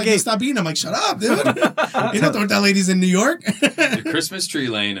 Oh, the tailgate. Stop eating. I'm like, shut up, dude. You know torta ladies in New York? The Christmas tree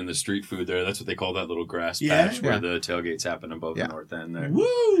lane and the street food there, that's what they call that little grass patch where the tailgates happen above the north end there.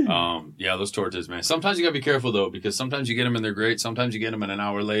 Woo! Yeah, those tortas, man. Sometimes you gotta be careful though, because sometimes you get them and they're great. Sometimes you get them and an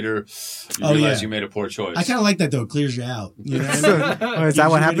hour later you realize you made a poor choice. I kind of like that though. It clears you out. You know? Is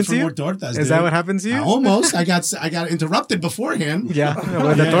that what happened to you? More tortas, is that what happened to you? Almost. I got interrupted beforehand. Yeah.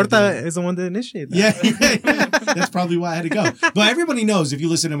 Well, the torta is the one that initiated that. Yeah. That's probably why I had to go. But everybody knows, if you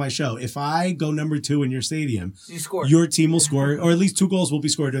listen to my show, if I go number 2 in your stadium, your team will score, or at least 2 goals will be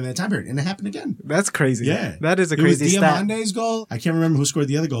scored during that time period. And it happened again. That's crazy. Yeah. That is a crazy stat. It was Diamande's goal. I can't remember who scored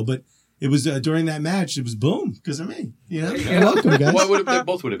the other goal, but it was during that match. It was boom because of me. You know, you're welcome, guys. Well, they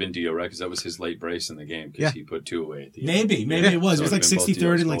both would have been Dio, right? Because that was his late brace in the game because he put 2 away at the end. Maybe it was. It was like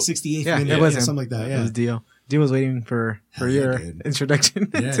 63rd and like 68th minute. It was something like that. Yeah, it was Dio. Dio was waiting for your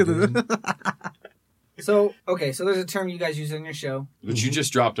introduction to the. So there's a term you guys use on your show, which you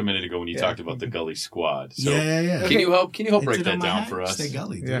just dropped a minute ago when you talked about the Gully Squad. So yeah. Can you help break that down for us? Stay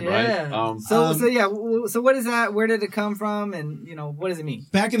Gully, right? Yeah. So what is that? Where did it come from? And what does it mean?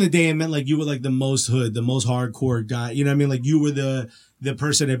 Back in the day, it meant like you were like the most hood, the most hardcore guy. You know what I mean? Like you were the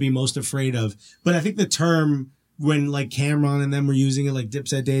person to be most afraid of. But I think the term, when like Cameron and them were using it, like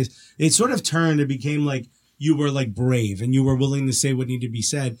Dipset days, it sort of turned. It became like you were like brave and you were willing to say what needed to be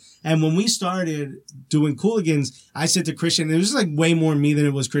said. And when we started doing Cooligans, I said to Christian, and it was like way more me than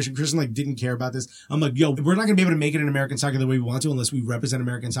it was Christian. Christian like didn't care about this. I'm like, yo, we're not going to be able to make it in American soccer the way we want to unless we represent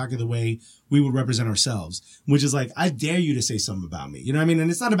American soccer the way we would represent ourselves, which is like, I dare you to say something about me. You know what I mean?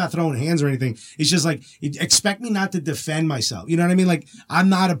 And it's not about throwing hands or anything. It's just like, expect me not to defend myself. You know what I mean? Like, I'm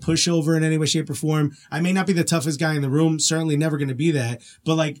not a pushover in any way, shape, or form. I may not be the toughest guy in the room. Certainly never going to be that.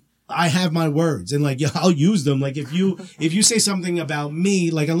 But like, I have my words and like, I'll use them. Like if you say something about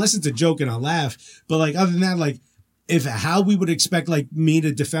me, like unless it's a joke and I'll laugh, but like other than that, like how we would expect like me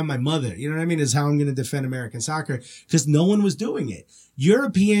to defend my mother, you know what I mean? Is how I'm going to defend American soccer because no one was doing it.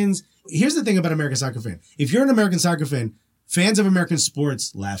 Europeans, here's the thing about American soccer fan. If you're an American soccer fan, fans of American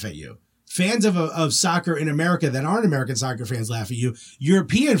sports laugh at you. Fans of soccer in America that aren't American soccer fans laugh at you.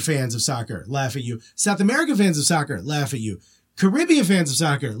 European fans of soccer laugh at you. South American fans of soccer laugh at you. Caribbean fans of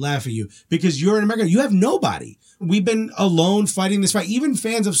soccer laugh at you because you're in America. You have nobody. We've been alone fighting this fight. Even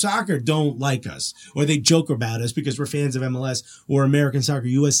fans of soccer don't like us or they joke about us because we're fans of MLS or American soccer,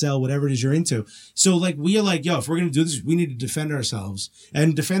 USL, whatever it is you're into. So like, we are like, yo, if we're going to do this, we need to defend ourselves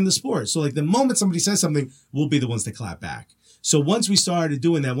and defend the sport. So like the moment somebody says something, we'll be the ones to clap back. So once we started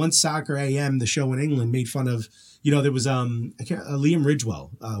doing that, once Soccer AM, the show in England, made fun of there was Liam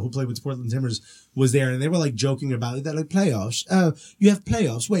Ridgewell, who played with the Portland Timbers, was there, and they were like joking about it. They're like, playoffs. You have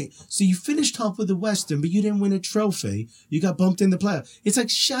playoffs. Wait, so you finished top of the Western, but you didn't win a trophy. You got bumped in the playoffs. It's like,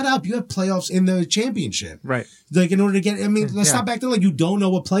 shut up. You have playoffs in the championship. Right. Like, in order to get, let's stop back there like you don't know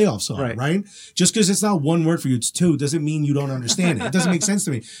what playoffs are, right? Just because it's not one word for you, it's two, doesn't mean you don't understand it. It doesn't make sense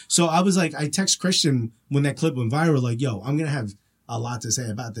to me. So I was like, I text Christian when that clip went viral, like, yo, I'm going to have a lot to say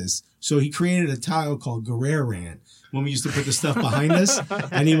about this. So he created a tile called Guerrero Rant when we used to put the stuff behind us.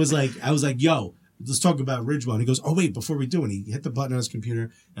 And he was like, I was like, yo, let's talk about Ridgewell. And he goes, oh, wait, before we do. And he hit the button on his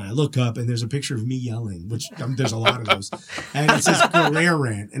computer. And I look up and there's a picture of me yelling, which there's a lot of those. And it says Guerrero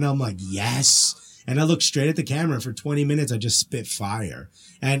Rant. And I'm like, yes. And I looked straight at the camera. For 20 minutes, I just spit fire.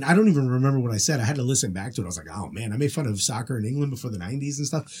 And I don't even remember what I said. I had to listen back to it. I was like, oh, man, I made fun of soccer in England before the 90s and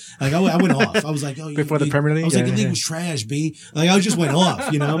stuff. Like, I went off. I was like, oh, before the Premier League? I was like, the league was trash, B. Like, I just went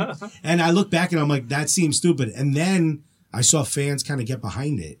off, And I look back and I'm like, that seems stupid. And then I saw fans kind of get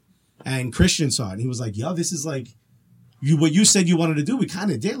behind it. And Christian saw it. And he was like, yo, this is like, what you said you wanted to do, we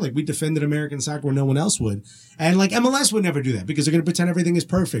kind of did. Like, we defended American soccer when no one else would. And like MLS would never do that because they're going to pretend everything is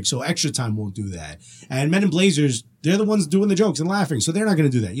perfect. So Extra Time won't do that. And Men in Blazers, they're the ones doing the jokes and laughing. So they're not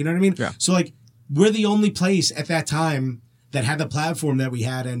going to do that. You know what I mean? Yeah. So like, we're the only place at that time that had the platform that we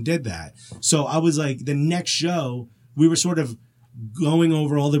had and did that. So I was like, the next show, we were sort of going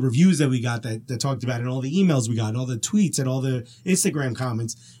over all the reviews that we got that talked about it, and all the emails we got and all the tweets and all the Instagram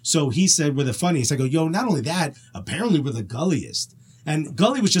comments. So he said, we're the funniest. I go, yo, not only that, apparently we're the gulliest. And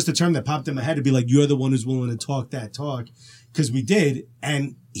gully was just a term that popped in my head to be like, you're the one who's willing to talk that talk. Because we did.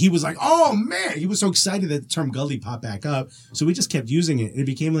 And he was like, oh man, he was so excited that the term gully popped back up. So we just kept using it. It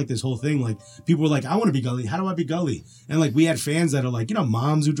became like this whole thing. Like, people were like, I want to be gully. How do I be gully? And like, we had fans that are like,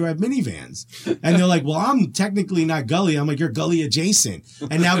 moms who drive minivans. And they're like, well, I'm technically not gully. I'm like, you're gully adjacent.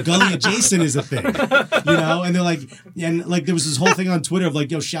 And now gully adjacent is a thing, And they're like, and like, there was this whole thing on Twitter of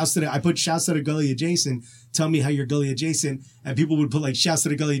like, yo, I put shouts to the gully adjacent. Tell me how you're gully adjacent. And people would put like, shouts to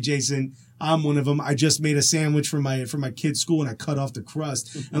the gully adjacent. I'm one of them. I just made a sandwich for my kid's school and I cut off the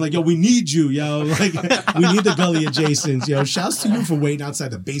crust. And like, yo, we need you, yo. Like, we need the gully adjacents, yo. Shouts to you for waiting outside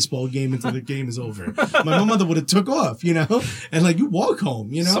the baseball game until the game is over. My mother would have took off, And like, you walk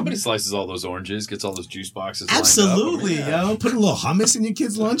home, Somebody slices all those oranges, gets all those juice boxes. Absolutely, yo. Put a little hummus in your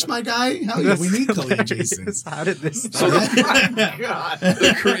kid's lunch, my guy. Hell yeah, we need gully adjacents. How did this start? So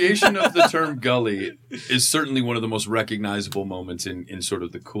the creation of the term gully is certainly one of the most recognizable moments in sort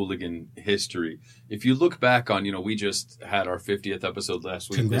of the Cooligan history. If you look back on, we just had our 50th episode last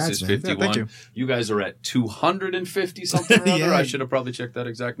week. Congrats, this is man. 51. Yeah, thank you guys are at 250 something or other. Yeah. I should have probably checked that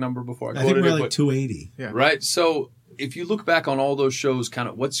exact number before I I think quoted we're it. like 280. Yeah. Right? So if you look back on all those shows, kind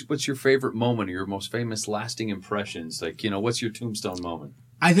of what's your favorite moment or your most famous lasting impressions? Like, what's your tombstone moment?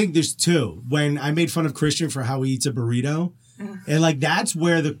 I think there's two. When I made fun of Christian for how he eats a burrito. And like, that's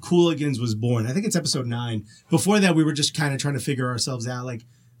where the Cooligans was born. I think it's episode 9. Before that, we were just kind of trying to figure ourselves out. Like,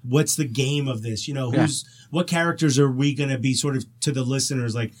 what's the game of this? What characters are we going to be sort of to the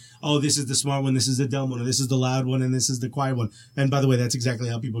listeners? Like, oh, this is the smart one. This is the dumb one. Or this is the loud one. And this is the quiet one. And by the way, that's exactly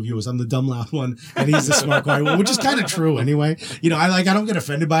how people view us. I'm the dumb, loud one. And he's the smart, quiet one, which is kind of true anyway. I don't get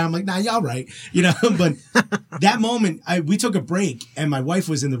offended by it. I'm like, nah, y'all right. But that moment, we took a break and my wife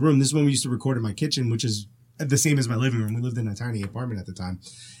was in the room. This is when we used to record in my kitchen, which is the same as my living room. We lived in a tiny apartment at the time.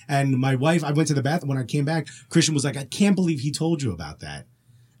 And my wife, I went to the bathroom. When I came back, Christian was like, I can't believe he told you about that.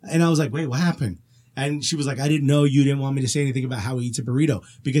 And I was like, wait, what happened? And she was like, I didn't know you didn't want me to say anything about how he eats a burrito,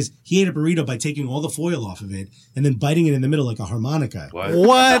 because he ate a burrito by taking all the foil off of it and then biting it in the middle like a harmonica.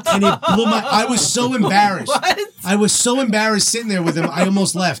 What? And it blew I was so embarrassed. What? I was so embarrassed sitting there with him. I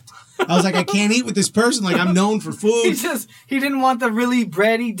almost left. I was like, I can't eat with this person. Like, I'm known for food. He didn't want the really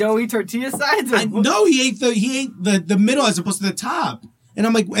bready, doughy tortilla sides. No, he ate the middle as opposed to the top. And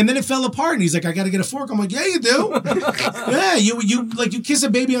I'm like, and then it fell apart. And he's like, I got to get a fork. I'm like, yeah, you do. Yeah, you kiss a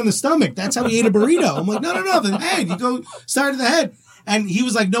baby on the stomach. That's how he ate a burrito. I'm like, no. The head. You go start at the head. And he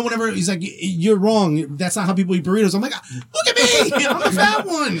was like, no one ever. He's like, you're wrong. That's not how people eat burritos. I'm like, look at me. I'm the fat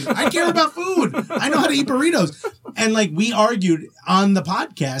one. I care about food. I know how to eat burritos. And like, we argued on the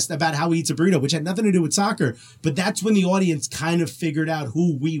podcast about how he eats a burrito, which had nothing to do with soccer. But that's when the audience kind of figured out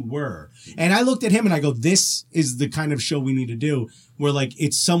who we were. And I looked at him and I go, this is the kind of show we need to do, where like,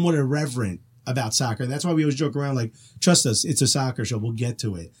 it's somewhat irreverent about soccer. And that's why we always joke around, like, trust us, it's a soccer show. We'll get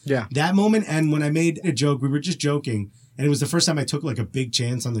to it. Yeah. That moment. And when I made a joke, we were just joking. And it was the first time I took like a big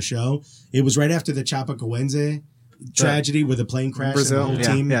chance on the show. It was right after the Chapecoense tragedy where the plane crashed Brazil, and the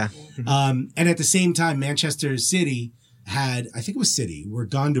whole team. Yeah. And at the same time, Manchester City had, I think it was City, where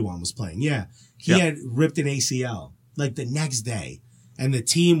Gondwan was playing. Yeah. He had ripped an ACL like the next day. And the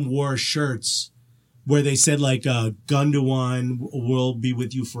team wore shirts where they said like Gundawan will be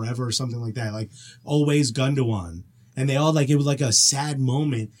with you forever or something like that, like always Gundawan. And they all like, it was like a sad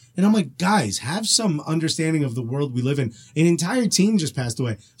moment. And I'm like, guys, have some understanding of the world we live in. An entire team just passed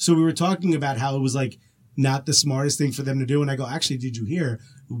away. So we were talking about how it was like not the smartest thing for them to do. And I go, actually, did you hear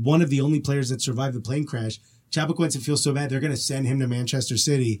one of the only players that survived the plane crash? Chapecoense feels so bad, they're going to send him to Manchester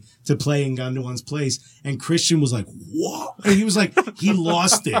City to play in Gundawan's place. And Christian was like, what? And he was like, he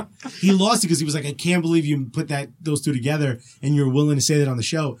lost it. He lost it because he was like, I can't believe you put those two together and you're willing to say that on the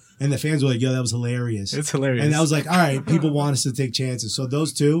show. And the fans were like, yo, that was hilarious. It's hilarious. And I was like, all right, people want us to take chances. So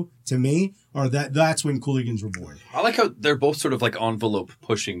those two, to me, are that's when Cooligans were born. I like how they're both sort of like envelope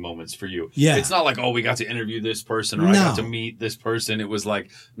pushing moments for you. Yeah. It's not like, oh, we got to interview this person or I got to meet this person. It was like,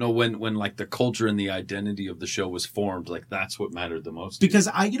 no, when like the culture and the identity of the show was formed, like that's what mattered the most. Because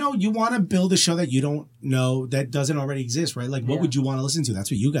you want to build a show that you don't know that doesn't already exist, right? Like, what would you want to listen to? That's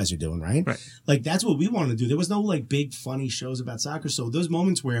what you guys are doing, right? Like, that's what we want to do. There was no like big funny shows about soccer. So those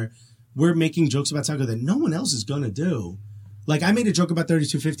moments where we're making jokes about soccer that no one else is going to do. Like, I made a joke about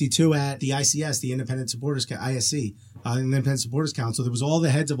 3252 at the ICS, the Independent Supporters, ISC, Independent Supporters Council. There was all the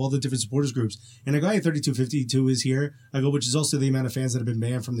heads of all the different supporters groups. And I go, hey, 3252 is here. I go, which is also the amount of fans that have been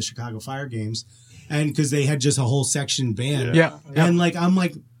banned from the Chicago Fire games. And because they had just a whole section banned. Yeah. And like, I'm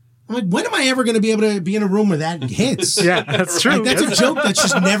like, when am I ever going to be able to be in a room where that hits? Yeah, that's true. Like, that's a joke that's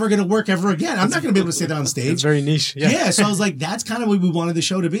just never going to work ever again. I'm not going to be able to say that on stage. It's very niche. Yeah. So I was like, that's kind of what we wanted the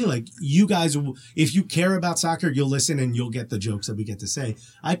show to be. Like, you guys, if you care about soccer, you'll listen and you'll get the jokes that we get to say.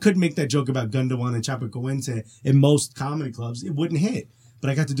 I could make that joke about Gundawan and Chapecoense in most comedy clubs. It wouldn't hit. But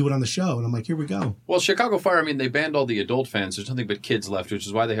I got to do it on the show, and I'm like, here we go. Well, Chicago Fire, I mean, they banned all the adult fans. There's nothing but kids left, which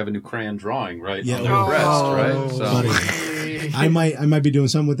is why they have a new crayon drawing, right? Yeah. On their breast, right? So. Buddy, I might be doing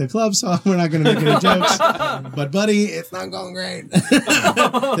something with the club, so we're not going to make any jokes. But, buddy, it's not going great.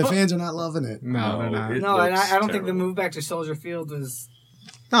 The fans are not loving it. No, they're not. No, and I don't think the move back to Soldier Field was...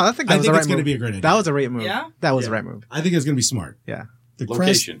 No, I think it's going to be a great idea. That was a great move. Yeah? That was the right move. I think it's going to be smart. Yeah. The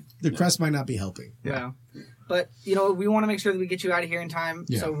Location. crest might not be helping. Yeah. But, we want to make sure that we get you out of here in time.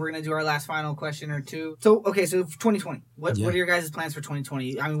 Yeah. So we're going to do our last final question or two. So, okay, so 2020. What are your guys' plans for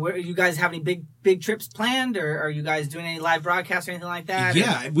 2020? I mean, are you guys have any big trips planned? Or are you guys doing any live broadcasts or anything like that?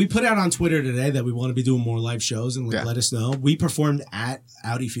 Yeah, we put out on Twitter today that we want to be doing more live shows and let us know. We performed at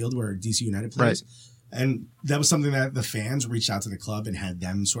Audi Field where DC United plays. Right. And that was something that the fans reached out to the club and had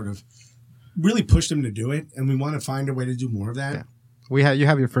them sort of really push them to do it. And we want to find a way to do more of that. Yeah. You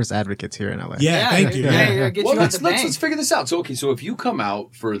have your first advocates here in LA. Yeah, thank you. Well, let's figure this out. So, so if you come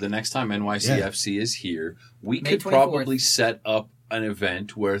out for the next time NYCFC is here, we could 24th. probably set up an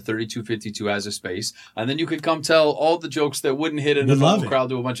event where 3252 has a space, and then you could come tell all the jokes that wouldn't hit in a normal crowd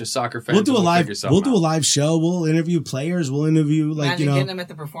to a bunch of soccer fans. We'll do a live show. We'll interview players. We'll interview getting them at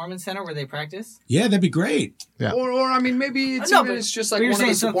the performance center where they practice. Yeah, that'd be great. Yeah. Or I mean, maybe it's just like one of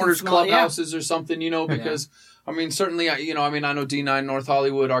the supporters clubhouses or something, because. I mean, certainly, I know D9 North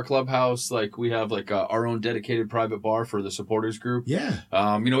Hollywood, our clubhouse, like we have like our own dedicated private bar for the supporters group. Yeah.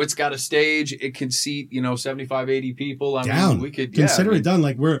 It's got a stage. It can seat, 75, 80 people. I mean, we could consider it done.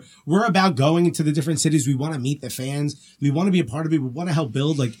 Like we're about going into the different cities. We want to meet the fans. We want to be a part of it. We want to help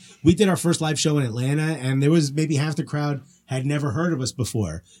build. Like we did our first live show in Atlanta and there was maybe half the crowd had never heard of us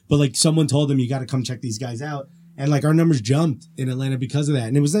before, but like someone told them, you got to come check these guys out. And like our numbers jumped in Atlanta because of that.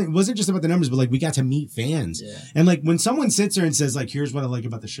 And it wasn't just about the numbers, but like we got to meet fans. Yeah. And like when someone sits there and says like, here's what I like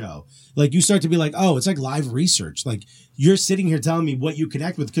about the show, like you start to be like, oh, it's like live research. Like you're sitting here telling me what you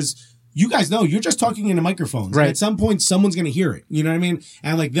connect with because you guys know you're just talking into microphones. Right. At some point, someone's going to hear it. You know what I mean?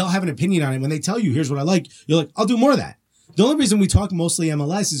 And like they'll have an opinion on it. When they tell you, here's what I like, you're like, I'll do more of that. The only reason we talk mostly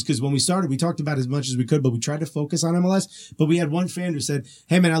MLS is because when we started, we talked about as much as we could, but we tried to focus on MLS. But we had one fan who said,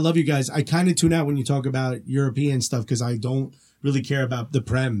 hey, man, I love you guys. I kind of tune out when you talk about European stuff because I don't really care about the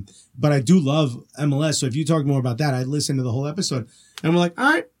Prem. But I do love MLS. So if you talk more about that, I'd listen to the whole episode. And we're like, all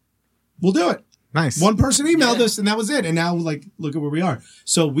right, we'll do it. Nice. One person emailed us and that was it. And now like, look at where we are.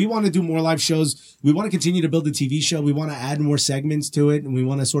 So we want to do more live shows. We want to continue to build the TV show. We want to add more segments to it. And we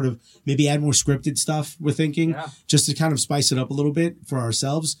want to sort of maybe add more scripted stuff. We're thinking just to kind of spice it up a little bit for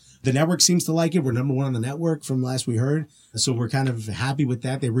ourselves. The network seems to like it. We're number one on the network from last we heard. So we're kind of happy with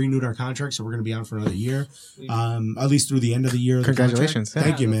that. They renewed our contract. So we're going to be on for another year. At least through the end of the year. Congratulations.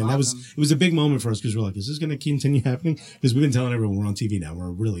 Thank you, man. Awesome. It was a big moment for us because we're like, is this going to continue happening? Because we've been telling everyone we're on TV now. We're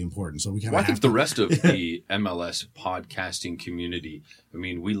really important. So we kind of I think the rest of the MLS podcasting community, I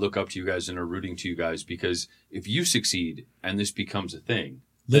mean, we look up to you guys and are rooting to you guys because if you succeed and this becomes a thing,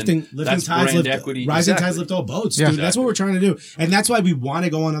 Lifting tides lift, equity. Rising tides lift all boats, dude. Exactly. That's what we're trying to do. And that's why we want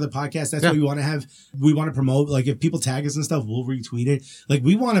to go on other podcasts. That's why we want to promote, like if people tag us and stuff, we'll retweet it. Like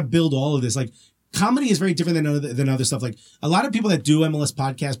we want to build all of this. Like comedy is very different than other stuff. Like a lot of people that do MLS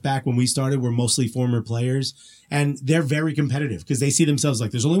podcast back when we started were mostly former players, and they're very competitive because they see themselves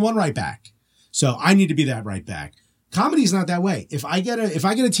like there's only one right back. So I need to be that right back. Comedy is not that way. If I get a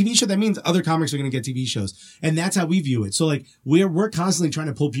TV show, that means other comics are going to get TV shows. And that's how we view it. So like we're constantly trying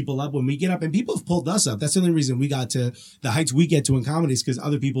to pull people up when we get up, and people have pulled us up. That's the only reason we got to the heights we get to in comedy is because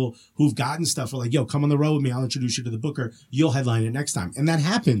other people who've gotten stuff are like, yo, come on the road with me. I'll introduce you to the booker. You'll headline it next time. And that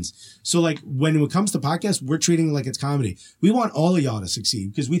happens. So like when it comes to podcasts, we're treating it like it's comedy. We want all of y'all to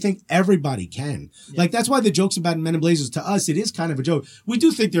succeed because we think everybody can. Yeah. Like that's why the jokes about Men in Blazers, to us, it is kind of a joke. We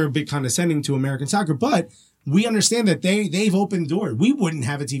do think they're a bit condescending to American soccer, but we understand that they've opened doors. We wouldn't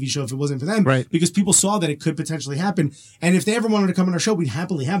have a TV show if it wasn't for them, right? Because people saw that it could potentially happen, and if they ever wanted to come on our show, we'd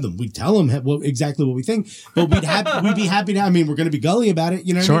happily have them. We'd tell them exactly what we think, but we'd be happy to. I mean, we're going to be gully about it,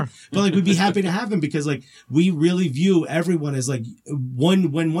 you know? What I mean? But like, we'd be happy to have them because like we really view everyone as like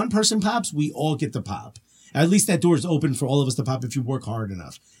when one person pops, we all get to pop. At least that door is open for all of us to pop if you work hard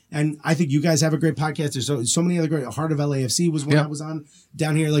enough. And I think you guys have a great podcast. There's so many other great. Heart of LAFC was one I was on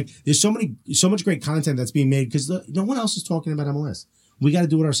down here. Like there's so much great content that's being made because no one else is talking about MLS. We got to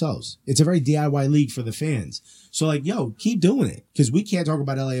do it ourselves. It's a very DIY league for the fans. So like, yo, keep doing it because we can't talk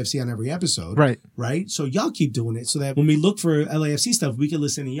about LAFC on every episode. Right. So y'all keep doing it so that when we look for LAFC stuff, we can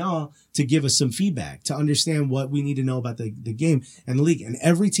listen to y'all to give us some feedback, to understand what we need to know about the game and the league. And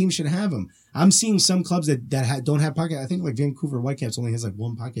every team should have them. I'm seeing some clubs that don't have podcasts. I think like Vancouver Whitecaps only has like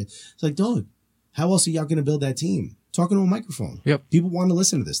one podcast. It's like, dog, how else are y'all going to build that team? Talking to a microphone. Yep. People want to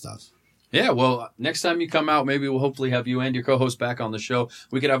listen to this stuff. Yeah, well, next time you come out, maybe we'll hopefully have you and your co-host back on the show.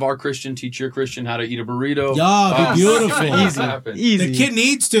 We could have our Christian teach your Christian how to eat a burrito. Yeah, beautiful. Easy. The kid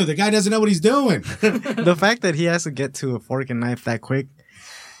needs to. The guy doesn't know what he's doing. The fact that he has to get to a fork and knife that quick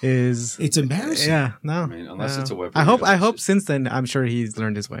it's embarrassing. Yeah, no. I mean, unless it's a whip. I hope since then, I'm sure he's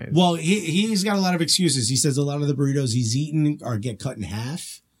learned his ways. Well, he's got a lot of excuses. He says a lot of the burritos he's eaten or get cut in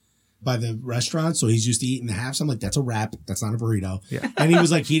half by the restaurant, so he's used to eating the halves. I'm like, that's a wrap. That's not a burrito. Yeah. And he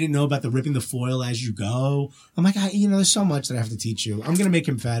was like, he didn't know about the ripping the foil as you go. I'm like, there's so much that I have to teach you. I'm going to make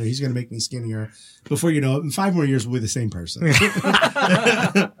him fatter. He's going to make me skinnier. Before you know it, in 5 more years, we'll be the same person.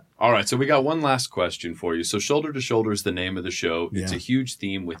 All right, so we got one last question for you. So Shoulder to Shoulder is the name of the show. It's a huge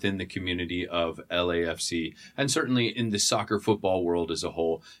theme within the community of LAFC and certainly in the soccer football world as a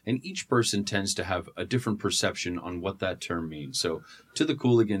whole. And each person tends to have a different perception on what that term means. So to the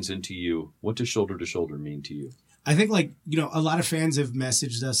Cooligans and to you, what does Shoulder to Shoulder mean to you? I think, like, a lot of fans have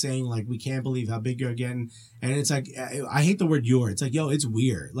messaged us saying, like, we can't believe how big you're getting. And it's like, I hate the word "you're." It's like, yo, it's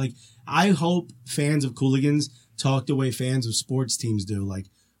weird. Like, I hope fans of Cooligans talk the way fans of sports teams do. Like,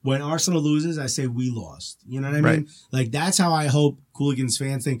 when Arsenal loses, I say we lost. You know what I mean? Like, that's how I hope Cooligans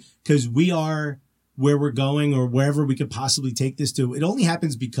fans think, because we are where we're going or wherever we could possibly take this to. It only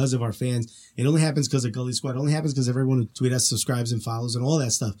happens because of our fans. It only happens because of Gully Squad. It only happens because everyone who tweets us, subscribes, and follows and all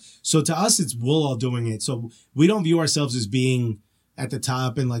that stuff. So to us, it's we're all doing it. So we don't view ourselves as being at the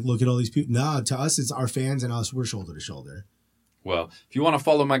top and like, look at all these people. No, to us, it's our fans and us. We're shoulder to shoulder. Well, if you want to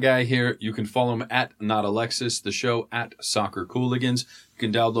follow my guy here, you can follow him at Not Alexis, the show at Soccer Cooligans. You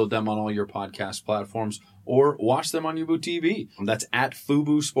can download them on all your podcast platforms or watch them on Fubo TV. That's at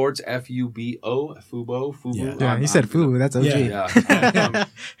Fubo Sports, F-U-B-O, Fubo. Yeah, he said Fubo. That's OG. Yeah.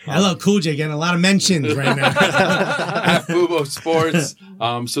 I love Cool J getting a lot of mentions right now. At Fubo Sports.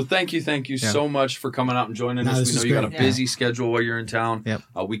 So thank you so much for coming out and joining us. We know you got a busy schedule while you're in town. Yep.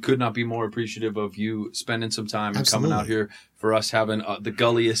 We could not be more appreciative of you spending some time and coming out here for us having the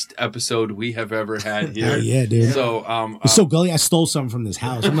gulliest episode we have ever had here. Yeah, dude. So, it's so gully, I stole something from this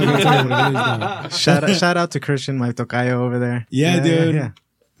house. I'm not going to tell you what it is, though. Shout out to Christian, my tocayo over there. Yeah, dude. Yeah.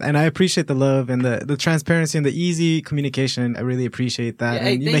 And I appreciate the love and the transparency and the easy communication. I really appreciate that. Yeah,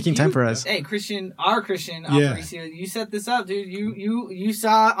 and you making time for us. Hey, Christian, Aparicio, you set this up, dude. You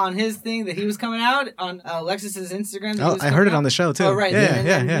saw on his thing that he was coming out on Alexis's Instagram. Oh, I heard it on the show too. Oh, right.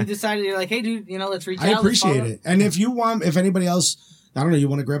 Yeah. You decided, you're like, hey, dude, let's reach out. I appreciate it. And if anybody else, I don't know, you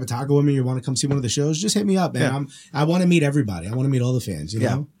want to grab a taco with me, you want to come see one of the shows, just hit me up, man. I want to meet everybody. I want to meet all the fans, you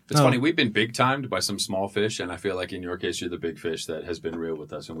know? It's funny, we've been big timed by some small fish, and I feel like in your case, you're the big fish that has been real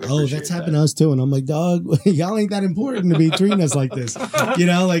with us. And we appreciate that's happened to us too. And I'm like, dog, y'all ain't that important to be treating us like this.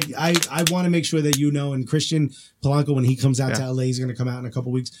 Like I want to make sure that and Christian Polanco, when he comes out to LA, he's going to come out in a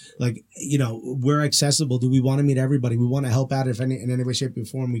couple weeks. Like, we're accessible. Do we want to meet everybody? We want to help out in any way, shape, or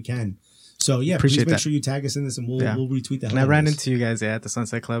form we can. So yeah, Appreciate please make that. sure you tag us in this, and we'll retweet that. And I ran into you guys at the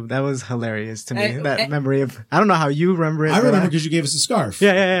Sunset Club. That was hilarious to me. Hey, That memory of, I don't know how you remember it. I but remember because you gave us a scarf.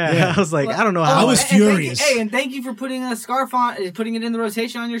 Yeah. I was like, I don't know how. I was furious. And thank you for putting a scarf on, putting it in the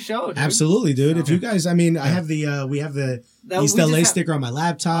rotation on your show. Dude. Absolutely, dude. If you guys, I mean, I have we have the East LA sticker on my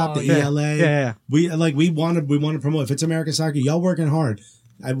laptop, the ELA. Yeah. We want to promote. If it's American soccer, y'all working hard.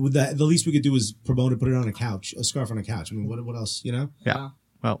 The least we could do is promote it, put it on a couch, a scarf on a couch. I mean, what else, you know? Yeah.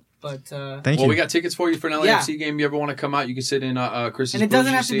 Well, but thank you. Well, we got tickets for you for an LAFC game. You ever want to come out? You can sit in Chris's and it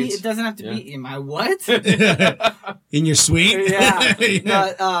doesn't have to seats. be. It doesn't have to be in my what? In your suite? Yeah.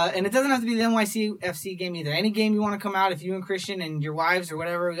 And it doesn't have to be the NYC FC game either. Any game you want to come out, if you and Christian and your wives or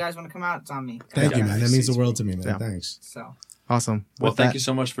whatever you guys want to come out, it's on me. Thank you, man. That means the world to me, man. Yeah. Thanks. So. Awesome. Well, With thank that- you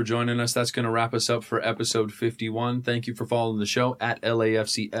so much for joining us. That's going to wrap us up for episode 51. Thank you for following the show at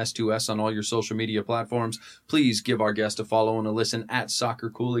LAFCS2S on all your social media platforms. Please give our guest a follow and a listen at Soccer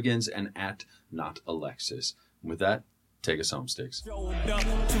Cooligans and at Not Alexis. With that, take us home, Sticks. Shoulder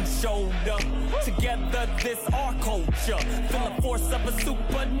to shoulder, together this our culture. Feel the force of a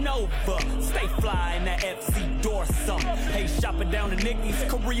supernova. Stay fly in that FC Dorsum. Hey, shopping down to Nicky's,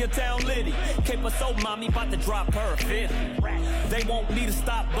 Koreatown Liddy. Cape us so mommy about to drop her fifth. They want me to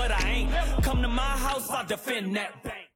stop, but I ain't. Come to my house, I'll defend that bank.